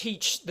couldn't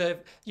teach the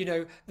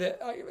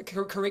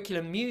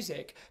curriculum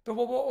music. But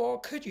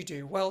what could you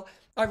do? Well,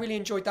 I really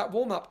enjoyed that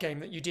warm-up game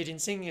that you did in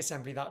singing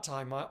assembly that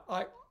time.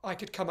 I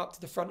could come up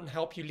to the front and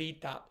help you lead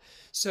that.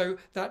 So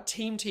that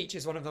team teach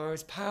is one of the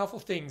most powerful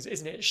things,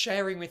 isn't it?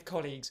 Sharing with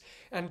colleagues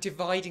and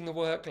dividing the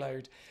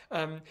workload.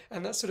 And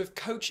that sort of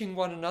coaching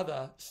one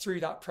another through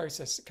that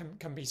process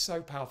can be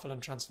so powerful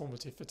and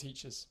transformative for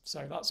teachers.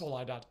 So that's all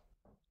I'd add.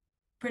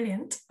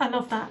 Brilliant. I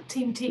love that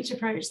team teach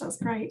approach. That's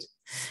great.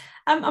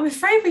 I'm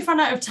afraid we've run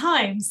out of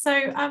time. So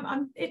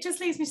it just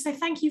leaves me to say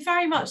thank you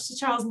very much to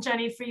Charles and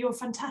Jenny for your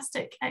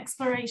fantastic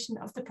exploration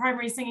of the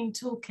Primary Singing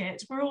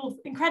Toolkit. We're all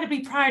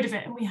incredibly proud of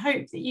it, and we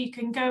hope that you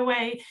can go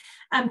away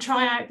and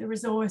try out the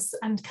resource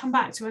and come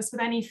back to us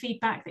with any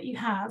feedback that you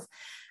have.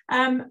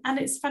 And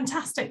it's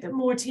fantastic that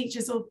more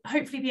teachers will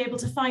hopefully be able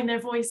to find their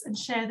voice and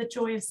share the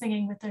joy of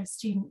singing with their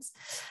students.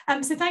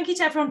 So thank you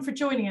to everyone for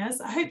joining us.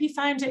 I hope you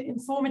found it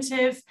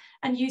informative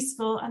and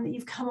useful, and that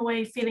you've come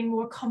away feeling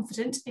more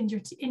confident in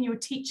your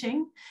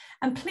teaching.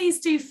 And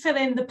please do fill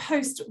in the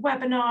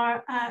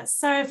post-webinar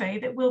survey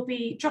that we'll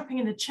be dropping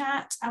in the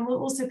chat, and we'll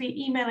also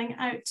be emailing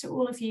out to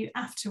all of you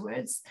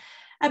afterwards.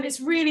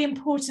 It's really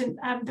important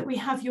that we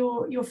have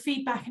your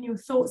feedback and your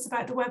thoughts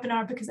about the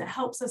webinar, because it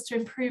helps us to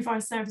improve our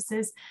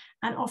services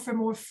and offer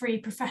more free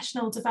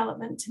professional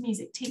development to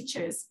music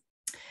teachers.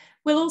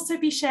 We'll also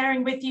be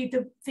sharing with you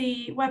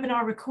the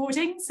webinar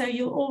recording, so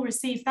you'll all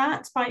receive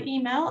that by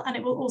email, and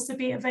it will also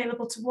be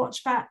available to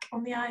watch back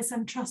on the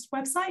ISM Trust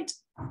website.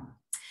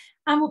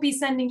 And we'll be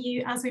sending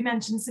you, as we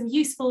mentioned, some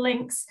useful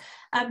links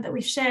that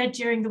we've shared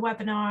during the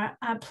webinar,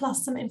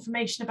 plus some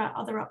information about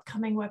other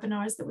upcoming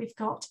webinars that we've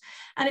got.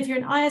 And if you're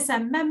an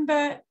ISM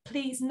member,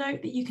 please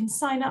note that you can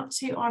sign up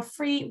to our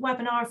free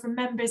webinar for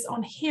members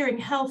on hearing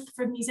health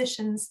for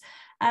musicians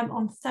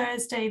on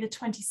Thursday, the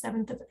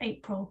 27th of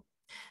April.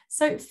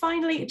 So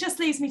finally, it just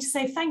leaves me to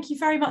say thank you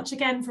very much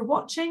again for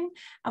watching,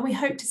 and we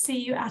hope to see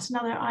you at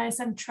another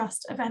ISM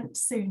Trust event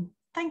soon.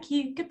 Thank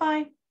you.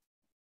 Goodbye.